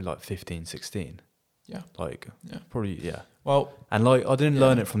I was probably like 15, 16. Yeah. Like probably Well, and like I didn't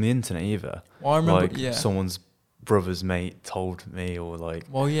learn it from the internet either. Well, I remember like someone's brother's mate told me, or like.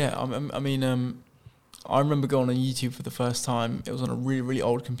 Well, yeah. I mean, I remember going on YouTube for the first time. It was on a really, really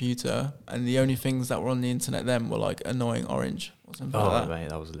old computer, and the only things that were on the internet then were like Annoying Orange or something like that. Mate,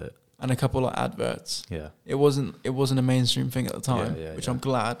 that was lit. And a couple of adverts. Yeah. It wasn't a mainstream thing at the time, which I'm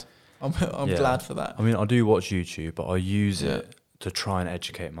glad. I'm glad for that. I mean, I do watch YouTube, but I use it to try and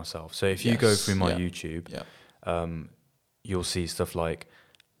educate myself. So if you go through my YouTube, you'll see stuff like,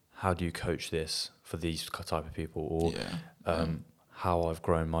 how do you coach this for these type of people, or how I've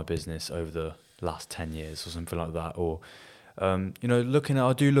grown my business over the last 10 years or something like that, or you know,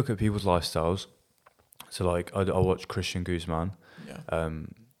 I do look at people's lifestyles. So like I watch Christian Guzman,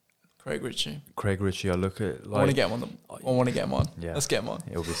 Craig Ritchie. I look at like, I want to get him on. I want to get him on. Yeah, let's get him on.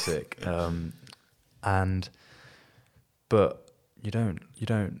 It'll be sick. But you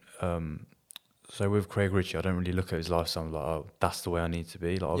don't. So with Craig Ritchie, I don't really look at his lifestyle like, oh, that's the way I need to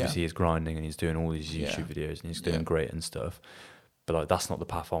be. Like obviously he's grinding and he's doing all these YouTube videos and he's doing great and stuff. But like that's not the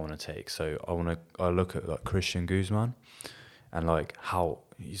path I want to take. So I look at like Christian Guzman, and like how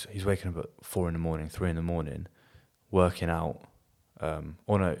he's waking up at 4 a.m, 3 a.m, working out,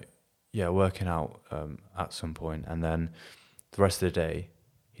 working out at some point, and then the rest of the day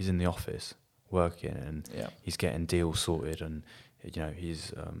he's in the office working, and he's getting deals sorted, and you know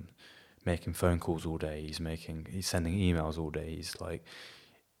he's making phone calls all day, he's sending emails all day, he's like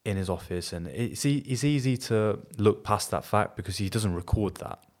in his office, and it's easy to look past that fact because he doesn't record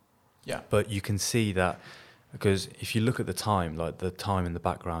that. Yeah. But you can see that because if you look at the time, like the time in the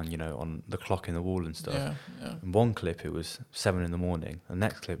background, you know, on the clock in the wall and stuff. Yeah. In one clip it was 7 a.m. The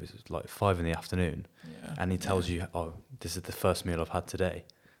next clip is like 5 p.m. Yeah. And he tells you, oh, this is the first meal I've had today.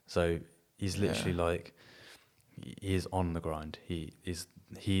 So he's literally like, he is on the grind.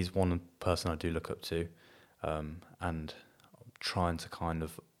 He's one person I do look up to, and I'm trying to kind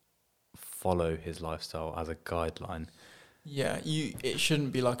of follow his lifestyle as a guideline. Yeah, it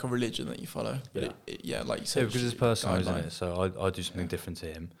shouldn't be like a religion that you follow, but like you said, because it's personal, isn't it? So I do something different to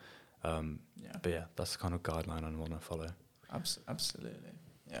him. But that's the kind of guideline I want to follow. Absolutely.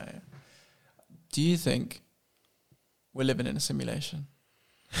 Yeah. Do you think we're living in a simulation?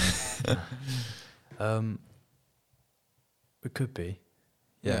 It could be.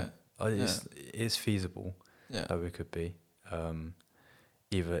 Yeah. It's feasible that we could be.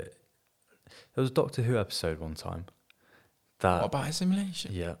 Either there was a Doctor Who episode one time. What about a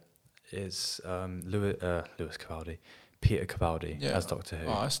simulation? Yeah, it's Lewis Capaldi, Peter Capaldi as Doctor Who.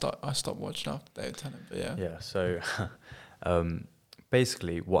 Oh, I stopped watching after David Tennant, but yeah. Yeah, so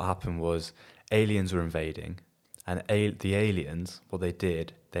basically what happened was aliens were invading, and the aliens, what they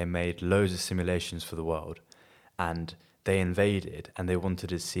did, they made loads of simulations for the world, and they invaded, and they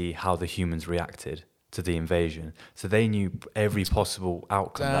wanted to see how the humans reacted to the invasion. So they knew every possible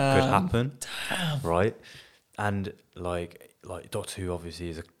outcome that could happen, right? And like Doctor Who obviously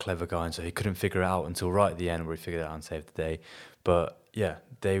is a clever guy, and so he couldn't figure it out until right at the end where he figured it out and saved the day. But yeah,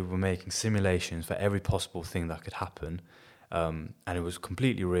 they were making simulations for every possible thing that could happen, and it was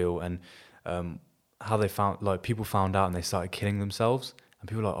completely real. And how they found, like, people found out and they started killing themselves, and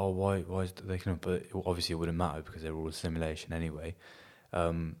people were like, oh, why is they killing? But obviously it wouldn't matter because they were all a simulation anyway.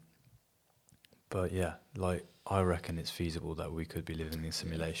 But yeah, like I reckon it's feasible that we could be living in a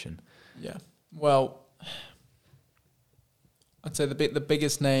simulation. Yeah. Well, I'd say the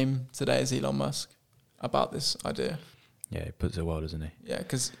biggest name today is Elon Musk about this idea. Yeah, he puts it well, doesn't he? Yeah,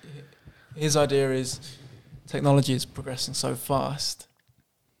 because his idea is technology is progressing so fast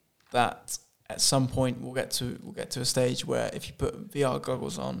that at some point we'll get to a stage where if you put VR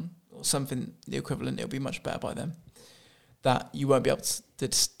goggles on or something the equivalent, it'll be much better by then. That you won't be able to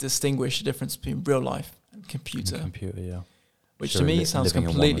distinguish the difference between real life and computer. Yeah. Which to me sounds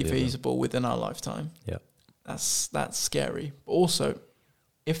completely feasible within our lifetime. Yeah. That's scary. But also,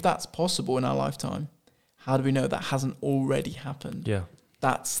 if that's possible in our lifetime, how do we know that hasn't already happened? Yeah.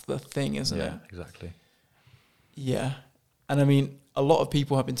 That's the thing, isn't it? Yeah, exactly. Yeah. And I mean, a lot of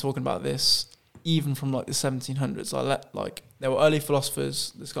people have been talking about this even from like the 1700s. There were early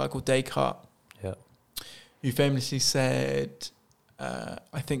philosophers, this guy called Descartes, who famously said,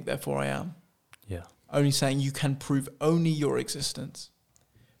 I think, therefore I am. Yeah. Only saying you can prove only your existence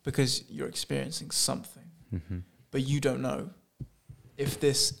because you're experiencing something. Mm-hmm. But you don't know if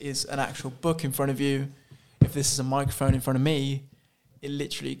this is an actual book in front of you, if this is a microphone in front of me. It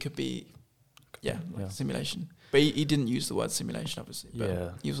literally could be, a simulation. But he didn't use the word simulation, obviously.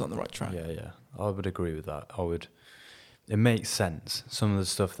 But he was on the right track. Yeah. I would agree with that. It makes sense. Some of the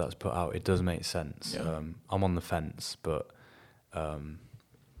stuff that's put out, it does make sense. Yeah. I'm on the fence, but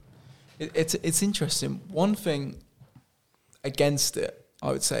it's interesting. One thing against it,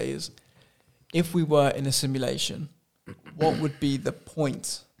 I would say, is if we were in a simulation, what would be the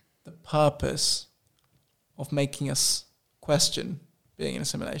point, the purpose of making us question being in a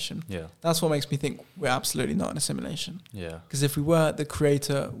simulation? Yeah. That's what makes me think we're absolutely not in a simulation. Yeah. Because if we were, the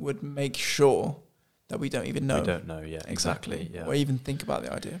creator would make sure that we don't even know. We don't know, yeah. Exactly. Yeah. Or even think about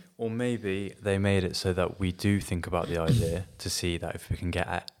the idea. Or maybe they made it so that we do think about the idea to see that if we can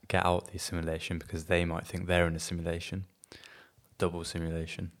get out the simulation, because they might think they're in a simulation. Double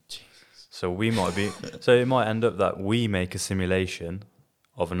simulation. Jesus. So so it might end up that we make a simulation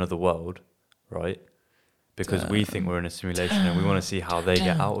of another world, right? Because we think we're in a simulation and we want to see how they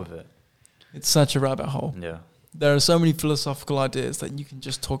get out of it. It's such a rabbit hole. Yeah. There are so many philosophical ideas that you can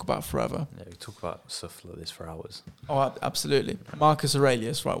just talk about forever. Yeah, we talk about stuff like this for hours. Oh, absolutely. Marcus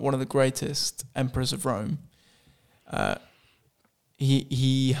Aurelius, right, one of the greatest emperors of Rome,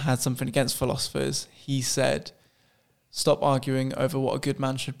 he had something against philosophers. He said, stop arguing over what a good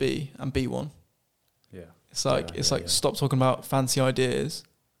man should be and be one. Yeah. It's like stop talking about fancy ideas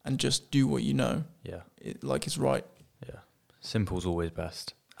and just do what you know. Yeah. It's right. Yeah. Simple's always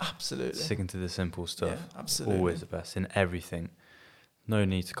best. Absolutely. Sticking to the simple stuff. Yeah, absolutely. Always the best in everything. No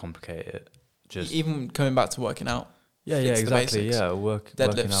need to complicate it. Just even coming back to working out. Yeah, exactly. Yeah,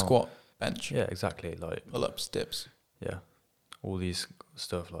 deadlift, squat, bench. Yeah, exactly. Like pull-ups, dips. Yeah. All these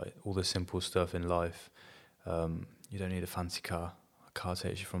stuff, like all the simple stuff in life. You don't need a fancy car. A car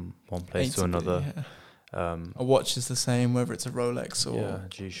takes you from one place to another. Yeah. A watch is the same, whether it's a Rolex or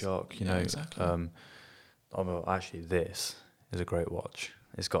G-Shock. You know, exactly. Actually, this is a great watch.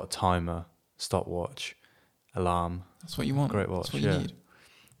 It's got a timer, stopwatch, alarm. That's what you want. Great watch. That's what you need.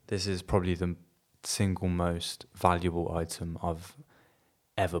 This is probably the single most valuable item I've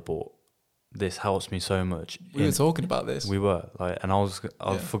ever bought. This helps me so much. We were talking about this. We were and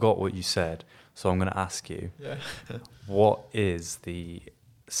I forgot what you said, so I'm going to ask you. Yeah. What is the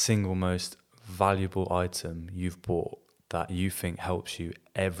single most valuable item you've bought that you think helps you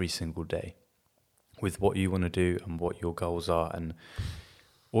every single day with what you want to do and what your goals are,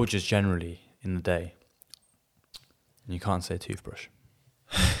 or just generally in the day? And you can't say toothbrush.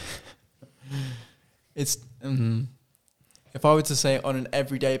 It's if I were to say on an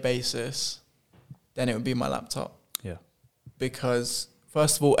everyday basis, then it would be my laptop. Yeah. Because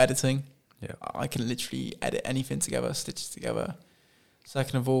first of all, editing. Yeah. I can literally edit anything together, stitch it together.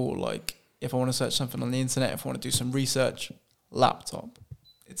 Second of all, like if I want to search something on the internet, if I want to do some research, laptop.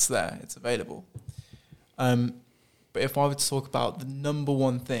 It's there, it's available. But if I were to talk about the number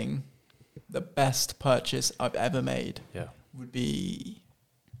one thing, the best purchase I've ever made would be...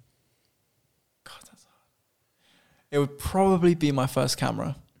 God, that's hard. It would probably be my first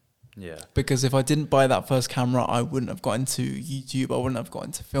camera. Yeah. Because if I didn't buy that first camera, I wouldn't have got into YouTube. I wouldn't have got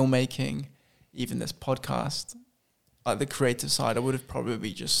into filmmaking, even this podcast. Like the creative side, I would have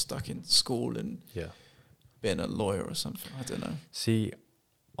probably just stuck in school and been a lawyer or something. I don't know. See,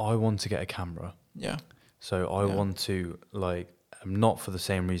 I want to get a camera. Yeah. So I want to, not for the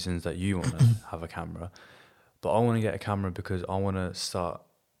same reasons that you want to have a camera, but I want to get a camera because I want to start,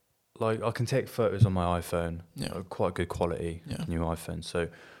 I can take photos on my iPhone, quite good quality, new iPhone. So,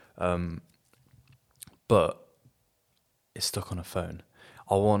 but it's stuck on a phone.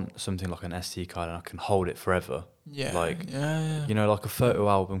 I want something like an SD card and I can hold it forever. Yeah. You know, like a photo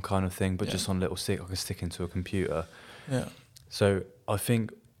album kind of thing, but just on a little stick I can stick into a computer. Yeah. So I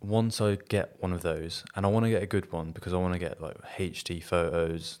think once I get one of those, and I want to get a good one because I want to get HD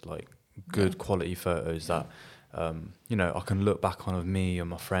photos, good quality photos that, you know, I can look back on of me and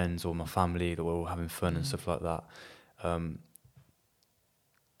my friends or my family that we're all having fun and stuff like that.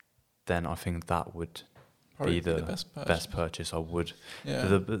 Then I think that would probably be the best purchase I would. Yeah.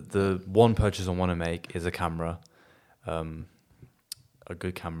 The one purchase I want to make is a camera, a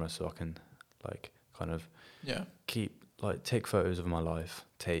good camera, so I can like kind of take photos of my life,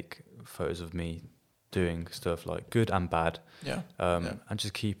 take photos of me doing stuff like good and bad, and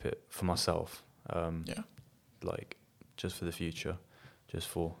just keep it for myself, like just for the future, just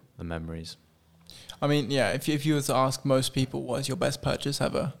for the memories. I mean, if you were to ask most people what is your best purchase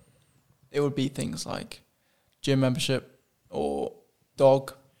ever, it would be things like gym membership or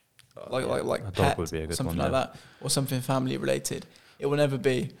dog, like a pet, dog would be a good something one, like that, or something family related. It will never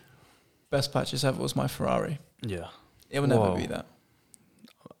be best purchase ever was my Ferrari. Yeah, it will never be that.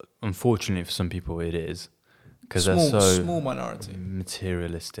 Unfortunately, for some people, it is because they're so small minority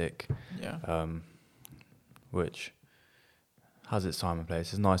materialistic. Yeah, which has its time and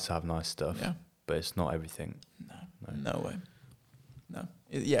place. It's nice to have nice stuff, but it's not everything. No way. No,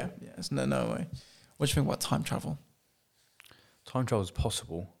 it's no way. What do you think about time travel? Time travel is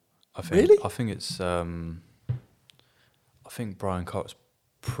possible. I think. Really? I think it's. I think Brian Cox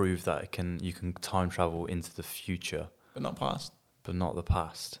proved that you can time travel into the future, but not past. But not the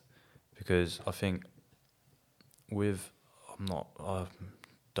past, because I think I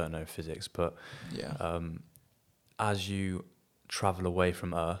don't know physics, but as you travel away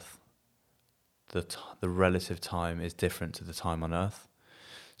from Earth, the relative time is different to the time on Earth.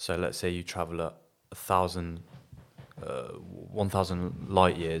 So let's say you travel at 1,000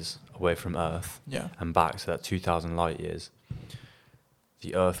 light years away from Earth, and back, so that's 2,000 light years.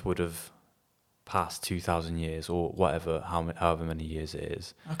 The Earth would have passed 2,000 years or whatever, however many years it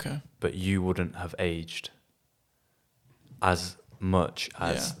is. Okay. But you wouldn't have aged as much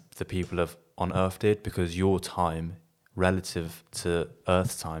as the people on Earth did, because your time relative to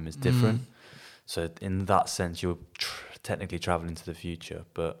Earth's time is different. So in that sense, you're technically traveling to the future.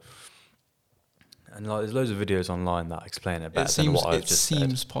 And there's loads of videos online that explain it better than what I've just said. It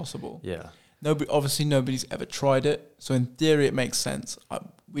seems possible. Yeah. Obviously, nobody's ever tried it. So in theory, it makes sense.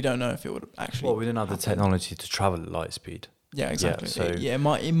 We don't know if it would actually. Well, we didn't have the technology to travel at light speed. Yeah, exactly. It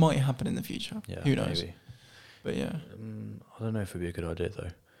might happen in the future. Yeah, who knows? Maybe. But I don't know if it'd be a good idea though.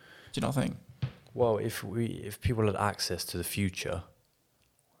 Do you not think? Well, if people had access to the future,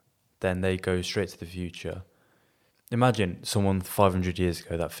 then they go straight to the future. Imagine someone 500 years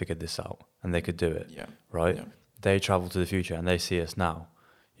ago that figured this out and they could do it. Yeah. Right? Yeah. They travel to the future and they see us now.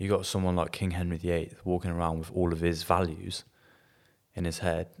 You got someone like King Henry VIII walking around with all of his values in his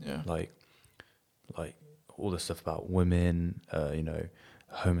head, like all the stuff about women,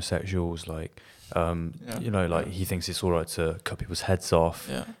 homosexuals, he thinks it's all right to cut people's heads off,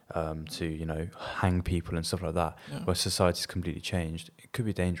 to hang people and stuff like that. Where society's completely changed, it could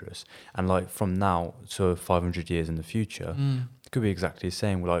be dangerous. And like from now to 500 years in the future, it could be exactly the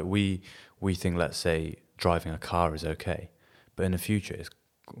same. Like we think, let's say, driving a car is okay, but in the future it's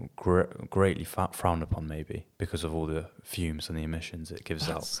greatly frowned upon, maybe because of all the fumes and the emissions it gives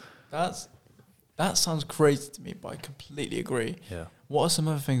out. That sounds crazy to me, but I completely agree. Yeah. What are some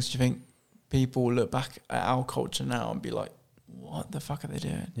other things do you think people will look back at our culture now and be like, what the fuck are they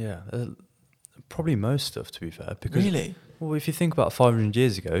doing? Yeah, probably most stuff, to be fair. Because, really? Well, if you think about 500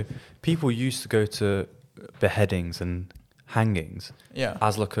 years ago, people used to go to beheadings and hangings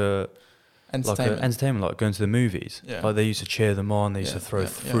as like a entertainment, like going to the movies. Yeah. Like they used to cheer them on, they used to throw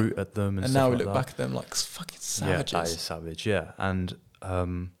fruit at them and stuff now we like look back at them like fucking savages. Yeah, that is savage, yeah. And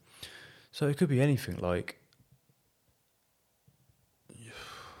so it could be anything, like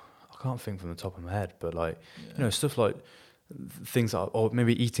I can't think from the top of my head, but like stuff like things like, or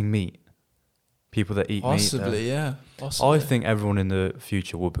maybe eating meat. People that eat meat. I think everyone in the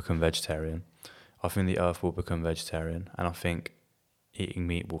future will become vegetarian. I think the Earth will become vegetarian, and I think eating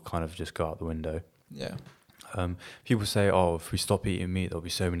meat will kind of just go out the window. Yeah. People say, if we stop eating meat, there'll be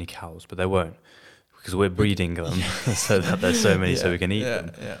so many cows, but there won't, because we're breeding them so that there's so many so we can eat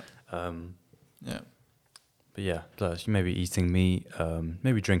them. Yeah. But maybe eating meat,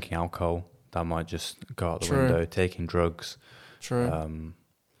 maybe drinking alcohol, that might just go out the window. Taking drugs. True.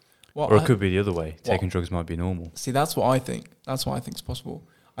 Or it could be the other way. Taking drugs might be normal. See, that's what I think. That's what I think is possible.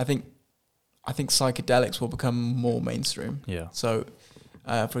 I think psychedelics will become more mainstream. Yeah. So,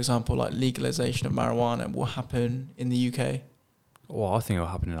 for example, like legalization of marijuana will happen in the UK. Well, I think it will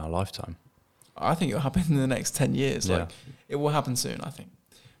happen in our lifetime. I think it will happen in the next 10 years. Yeah. Like, it will happen soon, I think.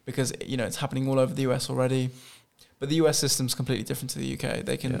 Because, it's happening all over the US already. But the US system's completely different to the UK.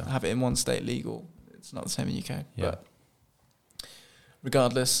 They can have it in one state legal. It's not the same in the UK. Yeah.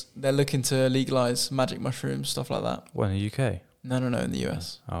 regardless, they're looking to legalize magic mushrooms, stuff like that. What, in the UK? No, in the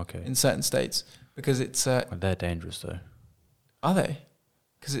US. Oh, okay. In certain states, because it's Well, they're dangerous though. Are they?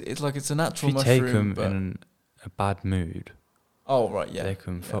 Because it's a natural mushroom. If you take them in a bad mood, oh right, yeah, they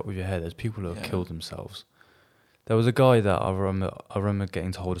can fuck with your head. There's people who have killed themselves. There was a guy that I remember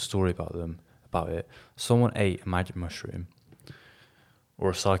getting told a story about it. Someone ate a magic mushroom or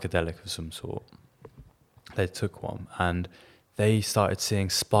a psychedelic of some sort. They took one and they started seeing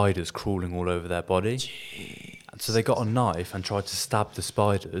spiders crawling all over their body. Jeez. So they got a knife and tried to stab the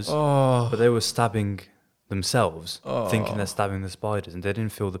spiders, but they were stabbing themselves, thinking they're stabbing the spiders, and they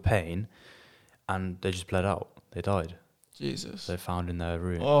didn't feel the pain, and they just bled out. They died. Jesus. They found in their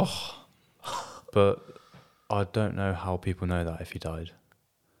room. But I don't know how people know that if he died.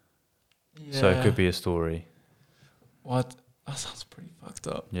 Yeah. So it could be a story. What? That sounds pretty fucked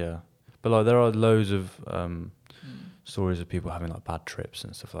up. Yeah. But like there are loads of stories of people having like bad trips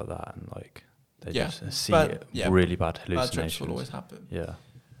and stuff like that, and like they just see really bad hallucinations. Bad trips will always happen. Yeah.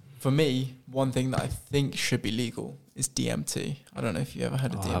 For me, one thing that I think should be legal is DMT. I don't know if you ever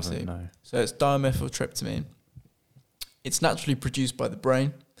heard of DMT. I haven't, no. So it's dimethyltryptamine. It's naturally produced by the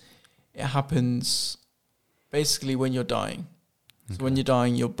brain. It happens basically when you're dying. Okay. So when you're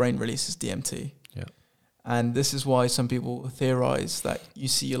dying, your brain releases DMT. Yeah. And this is why some people theorize that you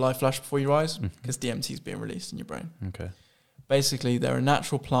see your life flash before your eyes, because DMT is being released in your brain. Okay. Basically, there are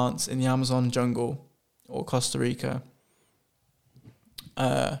natural plants in the Amazon jungle or Costa Rica.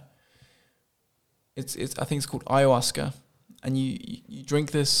 I think it's called ayahuasca, and you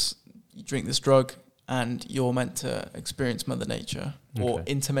drink this drug, and you're meant to experience Mother Nature or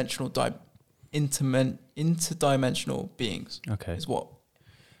interdimensional beings. Okay, is what.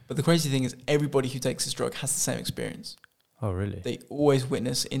 But the crazy thing is, everybody who takes this drug has the same experience. Oh, really? They always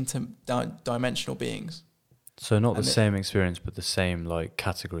witness interdimensional beings. So not the same experience, but the same like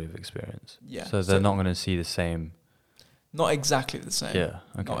category of experience. Yeah. So they're not going to see the same. Not exactly the same. Yeah.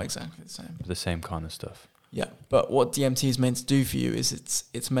 Okay. Not exactly the same. The same kind of stuff. Yeah. But what DMT is meant to do for you is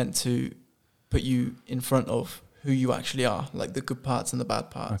it's meant to put you in front of who you actually are, like the good parts and the bad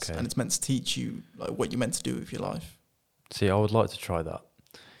parts. Okay. And it's meant to teach you like what you're meant to do with your life. See, I would like to try that.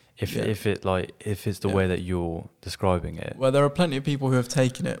 If it's the way that you're describing it. Well, there are plenty of people who have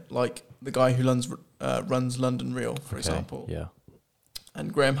taken it, like the guy who runs London Real, for example. Yeah.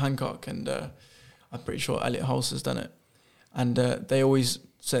 And Graham Hancock, and I'm pretty sure Elliot Hulse has done it. And they always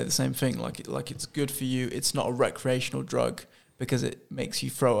say the same thing, like it's good for you. It's not a recreational drug because it makes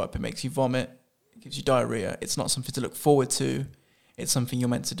you throw up, it makes you vomit, it gives you diarrhea. It's not something to look forward to. It's something you're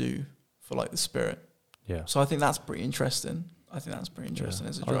meant to do for like the spirit. Yeah. So I think that's pretty interesting. As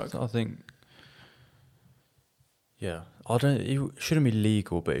a drug. I think. Yeah, it shouldn't be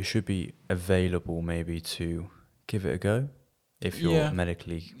legal, but it should be available maybe to give it a go if you're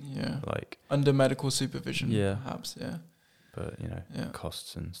medically like under medical supervision. Yeah, perhaps. Yeah. But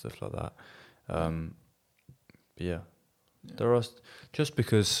costs and stuff like that. But there are just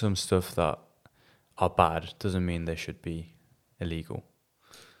because some stuff that are bad doesn't mean they should be illegal.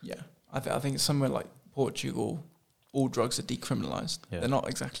 Yeah, I think somewhere like Portugal, all drugs are decriminalised. Yeah. They're not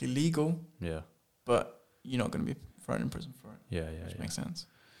exactly legal. Yeah, but you're not going to be thrown in prison for it. Yeah, which makes sense.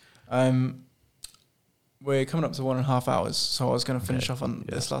 We're coming up to 1.5 hours, so I was going to finish off on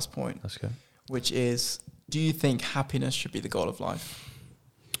this last point. Let's go. Which is, do you think happiness should be the goal of life?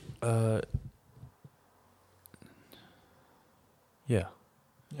 Yeah.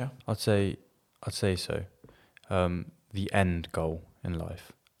 Yeah. I'd say so. The end goal in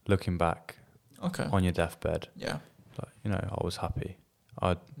life, looking back on your deathbed. Yeah. Like, I was happy.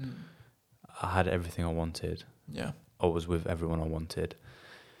 I had everything I wanted. Yeah. I was with everyone I wanted.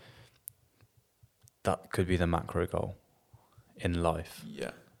 That could be the macro goal in life.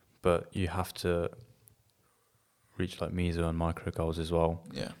 Yeah. But you have to reach like meso and micro goals as well.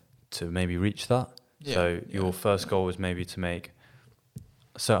 Yeah. To maybe reach that. Yeah. So your first goal is maybe to make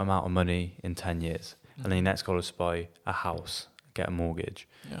a certain amount of money in 10 years. Mm-hmm. And then your next goal is to buy a house, get a mortgage.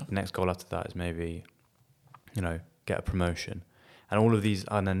 Yeah. The next goal after that is maybe, get a promotion. And all of these,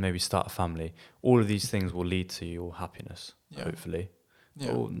 and then maybe start a family. All of these things will lead to your happiness, hopefully.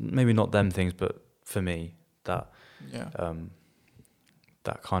 Yeah. Or maybe not them things, but for me, that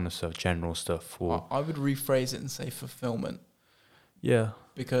kind of stuff, general stuff. I would rephrase it and say fulfillment. Yeah.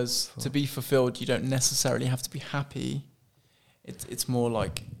 Because to be fulfilled, you don't necessarily have to be happy. It's more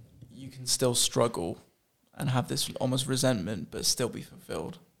like you can still struggle and have this almost resentment, but still be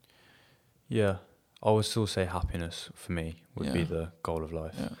fulfilled. Yeah. I would still say happiness for me would be the goal of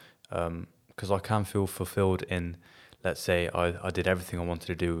life. Because I can feel fulfilled in, let's say, I did everything I wanted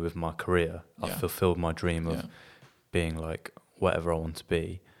to do with my career. I fulfilled my dream of being like whatever I want to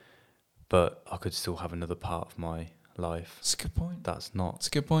be, but I could still have another part of my life. That's a good point. That's not. That's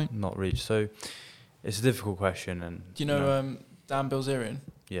a good point. Not reached. So it's a difficult question. And do you know Dan Bilzerian?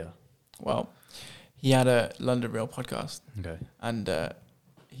 Yeah. Well, he had a London Real podcast. Okay. And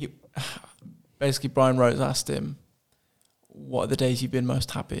he basically, Brian Rose asked him, "What are the days you've been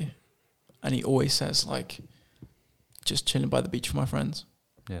most happy?" And he always says, like, just chilling by the beach with my friends.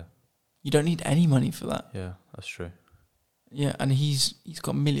 Yeah. You don't need any money for that. Yeah, that's true. Yeah, and he's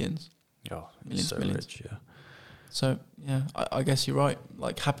got millions. Oh, millions, so millions. rich, yeah. So, yeah, I guess you're right.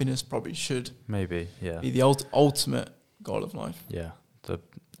 Like, happiness probably should maybe, yeah, be the ultimate goal of life. Yeah, the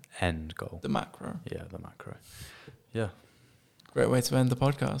end goal. The macro. Yeah, the macro. Yeah. Great way to end the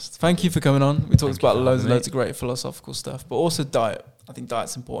podcast. Thank you for coming on. We talked about loads of great philosophical stuff, but also diet. I think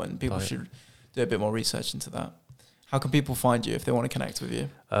diet's important. People should do a bit more research into that. How can people find you if they want to connect with you?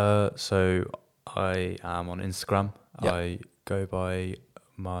 So I am on Instagram. Yep. I go by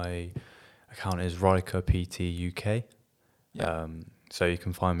my account is Ryka PT UK. Yep. So you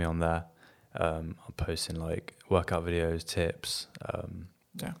can find me on there. I'm posting like workout videos, tips,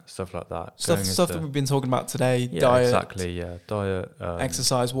 stuff like that. Stuff that we've been talking about today. Diet. Exactly. Yeah, diet.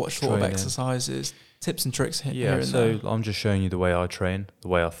 Exercise. What sort of exercises? Tips and tricks here and so there. I'm just showing you the way I train, the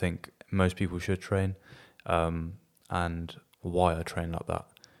way I think most people should train, and why I train like that.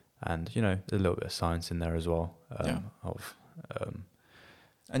 And, you know, there's a little bit of science in there as well.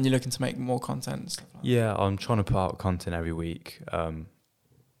 And you're looking to make more content and stuff like that? I'm trying to put out content every week.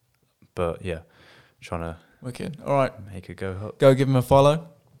 But, yeah, trying to wicked. All right. Make it go up. Go give him a follow.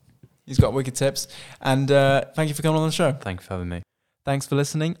 He's got wicked tips. And thank you for coming on the show. Thank you for having me. Thanks for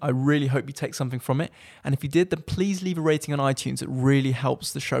listening. I really hope you take something from it. And if you did, then please leave a rating on iTunes. It really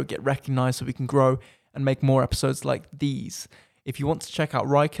helps the show get recognized so we can grow and make more episodes like these. If you want to check out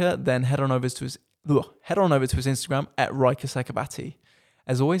Ryka, then head on over to his Instagram at Ryka Sekhavati.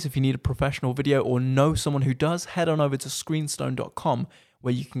 As always, if you need a professional video or know someone who does, head on over to screenstone.com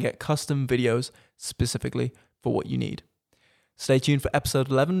where you can get custom videos specifically for what you need. Stay tuned for episode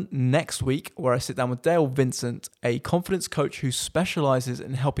 11 next week, where I sit down with Dale Vincent, a confidence coach who specializes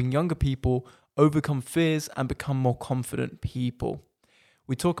in helping younger people overcome fears and become more confident people.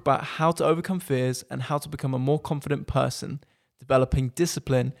 We talk about how to overcome fears and how to become a more confident person, developing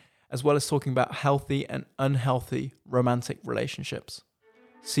discipline, as well as talking about healthy and unhealthy romantic relationships.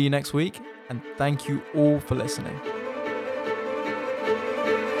 See you next week, and thank you all for listening.